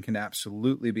collagen can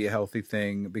absolutely be a healthy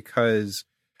thing, because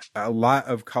a lot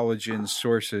of collagen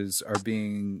sources are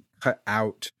being cut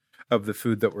out of the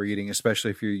food that we're eating,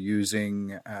 especially if you're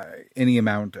using any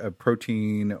amount of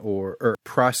protein or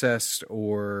processed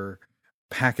or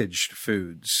packaged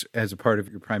foods as a part of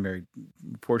your primary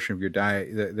portion of your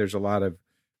diet. There's a lot of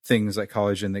things like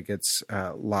collagen that gets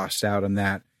lost out on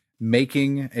that.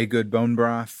 Making a good bone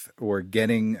broth or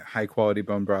getting high quality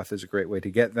bone broth is a great way to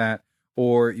get that.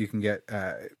 Or you can get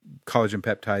collagen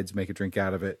peptides, make a drink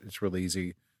out of it. It's real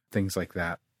easy, things like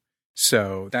that.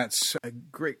 So that's a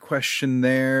great question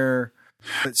there.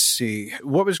 Let's see.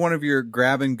 What was one of your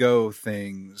grab and go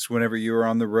things whenever you were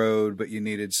on the road, but you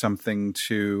needed something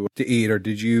to eat? Or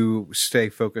did you stay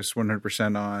focused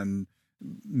 100% on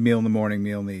meal in the morning,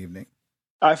 meal in the evening?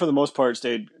 I, for the most part,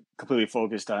 stayed completely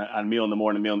focused on meal in the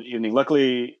morning, meal in the evening.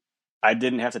 Luckily, I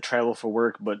didn't have to travel for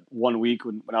work, but 1 week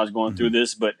when I was going through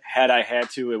this. But had I had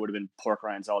to, it would have been pork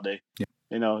rinds all day.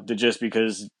 Yeah. Just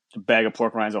because a bag of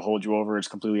pork rinds will hold you over. It's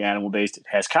completely animal based. It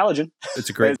has collagen. It's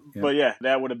a great. But yeah,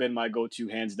 that would have been my go-to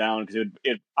hands down, because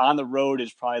it on the road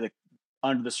is probably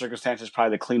under the circumstances,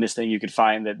 probably the cleanest thing you could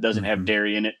find that doesn't have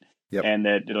dairy in it, and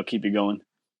that it'll keep you going.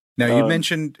 Now, you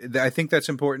mentioned, I think that's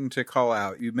important to call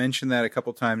out. You mentioned that a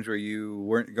couple times where you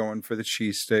weren't going for the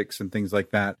cheese sticks and things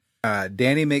like that.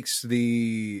 Danny makes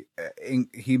he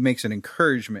makes an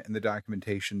encouragement in the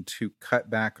documentation to cut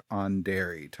back on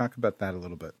dairy. Talk about that a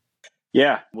little bit.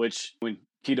 Yeah, which when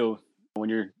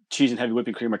your cheese and heavy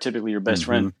whipping cream are typically your best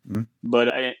friend.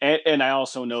 But I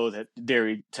also know that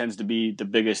dairy tends to be the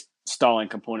biggest stalling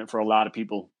component for a lot of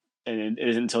people. And it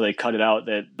isn't until they cut it out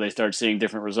that they start seeing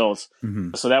different results.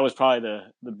 So that was probably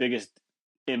the biggest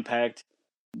impact,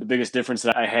 the biggest difference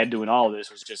that I had doing all of this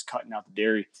was just cutting out the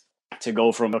dairy, to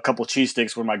go from a couple cheese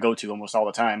sticks were my go-to almost all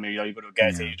the time. You go to a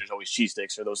gas station, there's always cheese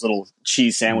sticks, or those little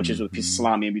cheese sandwiches with a piece of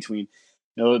salami in between.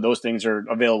 Those things are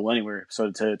available anywhere.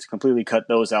 So to completely cut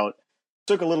those out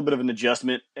took a little bit of an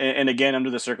adjustment. And again, under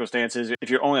the circumstances, if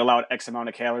you're only allowed X amount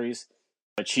of calories,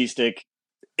 a cheese stick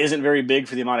isn't very big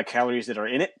for the amount of calories that are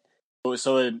in it.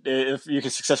 So if you can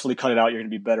successfully cut it out, you're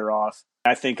going to be better off.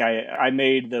 I think I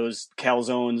made those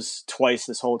calzones twice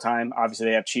this whole time. Obviously,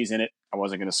 they have cheese in it. I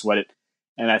wasn't going to sweat it.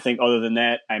 And I think other than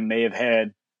that, I may have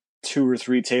had 2 or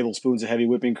 3 tablespoons of heavy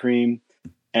whipping cream.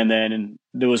 And then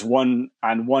there was one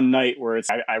night where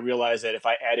I realized that if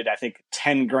I added, I think,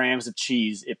 10 grams of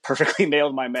cheese, it perfectly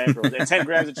nailed my macros. And 10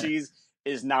 grams of cheese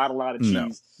is not a lot of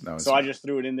cheese. No, so I just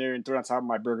threw it in there and threw it on top of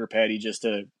my burger patty just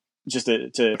to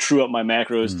true up my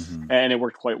macros, and it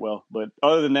worked quite well. But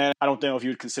other than that, I don't know if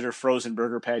you would consider frozen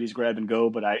burger patties grab and go,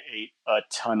 but I ate a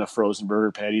ton of frozen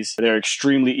burger patties. They're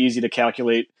extremely easy to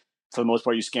calculate. For the most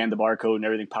part, you scan the barcode and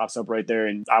everything pops up right there,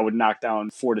 and I would knock down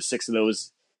 4 to 6 of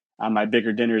those on my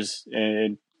bigger dinners,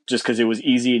 and just because it was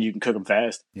easy and you can cook them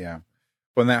fast. Yeah.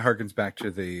 Well, and that harkens back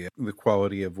to the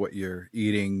quality of what you're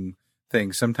eating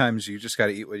thing. Sometimes you just got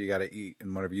to eat what you got to eat,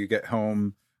 and whenever you get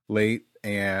home late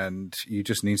and you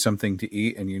just need something to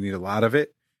eat and you need a lot of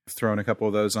it, throwing a couple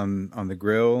of those on the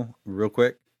grill real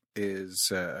quick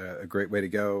is a great way to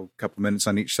go. A couple minutes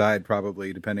on each side,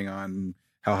 probably, depending on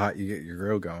how hot you get your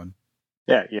grill going.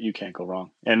 Yeah, you can't go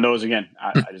wrong. And those, again,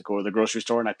 I just go to the grocery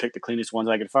store and I pick the cleanest ones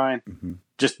I can find.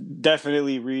 Just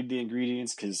definitely read the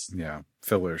ingredients, because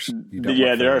fillers.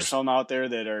 There are some out there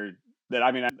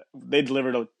they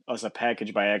delivered us a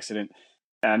package by accident,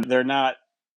 and they're not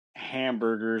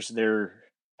hamburgers.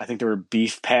 I think they were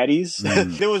beef patties.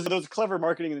 There was clever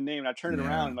marketing in the name, and I turned it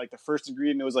around, and like the first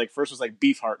ingredient was like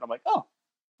beef heart, and I'm like, oh,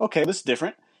 okay, this is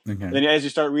different. And then as you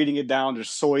start reading it down, there's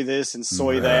soy this and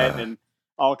soy that and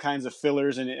all kinds of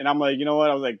fillers, and I'm like, you know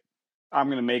what? I was like, I'm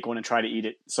gonna make one and try to eat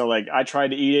it. So like I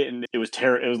tried to eat it, and it was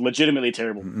terrible. It was legitimately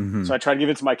terrible. So I tried to give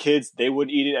it to my kids. They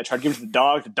wouldn't eat it. I tried to give it to the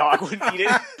dog. The dog wouldn't eat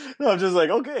it. I'm just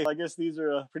like, okay, I guess these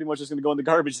are pretty much just gonna go in the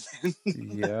garbage then.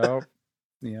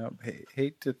 Yep.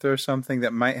 Hate to throw something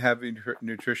that might have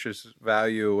nutritious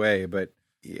value away, but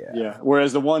yeah.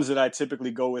 Whereas the ones that I typically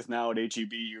go with now at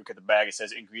HEB, you look at the bag, it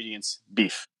says ingredients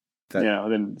beef.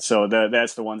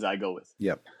 That's the ones I go with.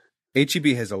 Yep. HEB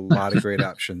has a lot of great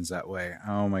options that way.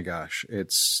 Oh my gosh.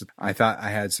 I thought I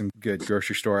had some good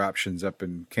grocery store options up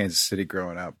in Kansas City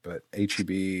growing up, but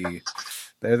HEB,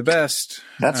 they're the best.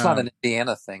 That's not an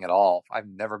Indiana thing at all. I've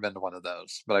never been to one of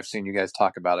those, but I've seen you guys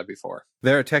talk about it before.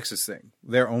 They're a Texas thing.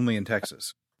 They're only in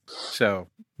Texas. So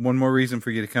one more reason for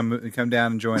you to come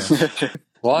down and join us.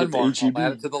 One more. I'll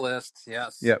add it to the list.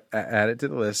 Yes. Yep. Add it to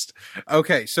the list.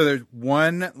 Okay. So there's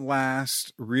one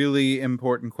last really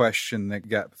important question that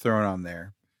got thrown on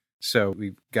there. So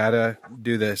we've got to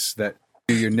do this. Do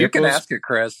your nipples? You can ask it,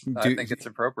 Chris. I think it's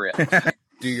appropriate.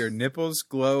 Do your nipples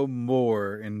glow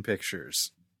more in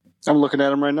pictures? I'm looking at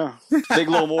them right now. They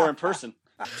glow more in person.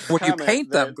 When you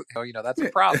paint them, that's a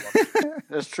problem.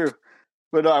 That's true.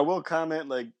 But I will comment,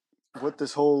 like, what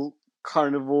this whole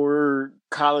carnivore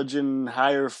collagen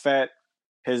higher fat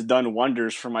has done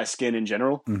wonders for my skin in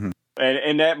general.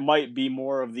 And that might be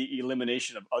more of the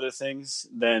elimination of other things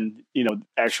than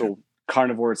actual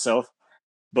carnivore itself.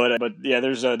 But yeah,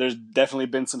 there's definitely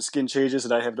been some skin changes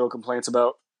that I have no complaints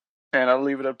about. And I'll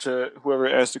leave it up to whoever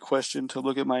asked the question to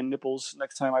look at my nipples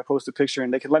next time I post a picture,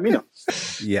 and they can let me know.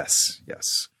 Yes.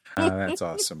 That's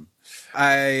awesome.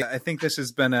 I think this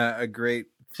has been a great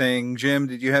thing. Jim,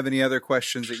 did you have any other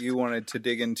questions that you wanted to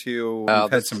dig into?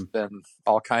 There's been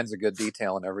all kinds of good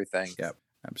detail and everything. Yep,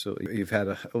 absolutely. You've had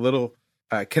a little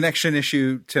connection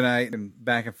issue tonight, and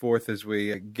back and forth as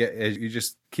you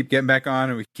just keep getting back on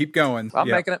and we keep going. I'm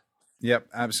making it. Yep,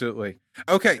 absolutely.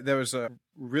 Okay, that was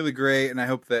really great, and I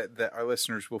hope that our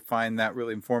listeners will find that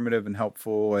really informative and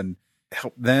helpful and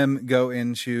help them go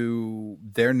into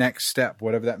their next step,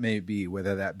 whatever that may be,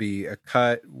 whether that be a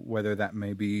cut, whether that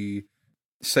may be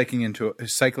cycling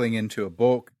into a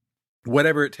bulk,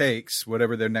 whatever it takes,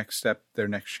 whatever their next step, their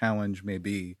next challenge may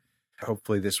be.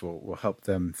 Hopefully this will help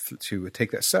them to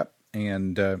take that step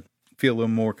and feel a little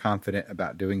more confident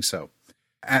about doing so.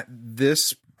 At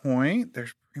this point,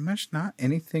 there's pretty much not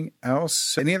anything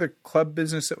else. Any other club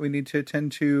business that we need to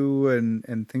attend to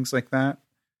and things like that?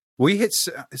 We hit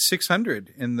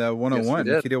 600 in the 101,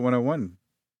 Keto 101.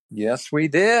 Yes, we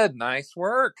did. Nice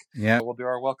work. Yeah. We'll do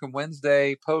our Welcome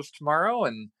Wednesday post tomorrow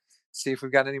and see if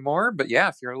we've got any more. But yeah,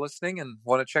 if you're listening and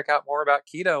want to check out more about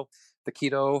keto, the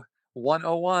Keto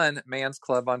 101 Man's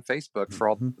Club on Facebook for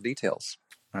all the details.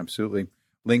 Absolutely.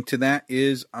 Link to that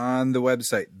is on the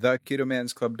website,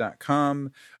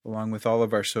 theketomansclub.com, along with all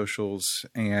of our socials.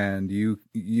 And you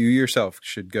yourself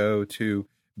should go to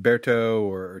Berto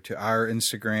or to our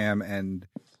Instagram and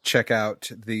check out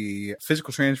the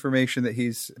physical transformation that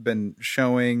he's been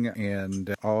showing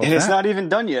and all of that. And it's not even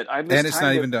done yet. It's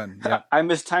not even done. Yeah. I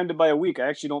mistimed it by a week. I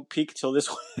actually don't peak till this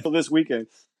weekend.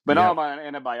 But now I'm on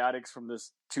antibiotics from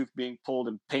this tooth being pulled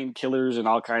and painkillers and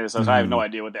all kinds of stuff. So I have no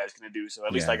idea what that's going to do. So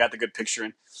at least I got the good picture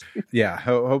in. Yeah.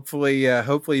 Hopefully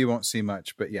you won't see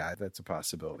much. But yeah, that's a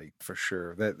possibility for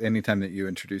sure. That anytime that you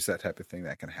introduce that type of thing,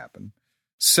 that can happen.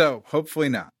 So hopefully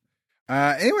not.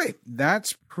 Anyway,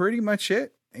 that's pretty much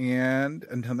it. And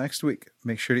until next week,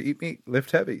 make sure to eat meat,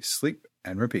 lift heavy, sleep,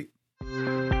 and repeat.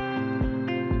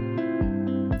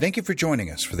 Thank you for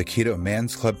joining us for the Keto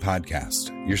Man's Club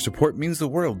podcast. Your support means the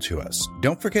world to us.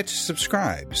 Don't forget to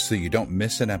subscribe so you don't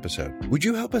miss an episode. Would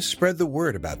you help us spread the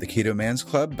word about the Keto Man's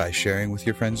Club by sharing with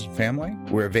your friends and family?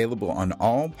 We're available on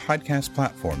all podcast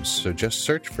platforms, so just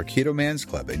search for Keto Man's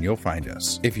Club and you'll find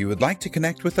us. If you would like to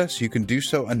connect with us, you can do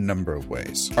so a number of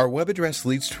ways. Our web address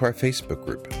leads to our Facebook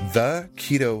group,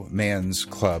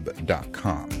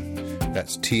 theketomansclub.com.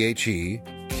 That's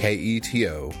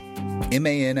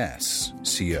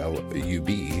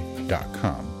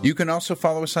TheKetoMansClub.com. You can also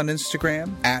follow us on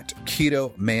Instagram at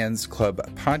Keto Man's Club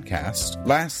Podcast.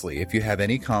 Lastly, if you have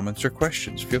any comments or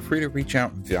questions, feel free to reach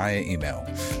out via email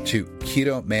to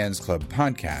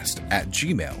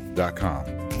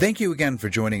KetoMansClubPodcast@gmail.com. Thank you again for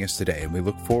joining us today, and we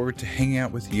look forward to hanging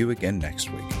out with you again next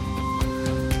week.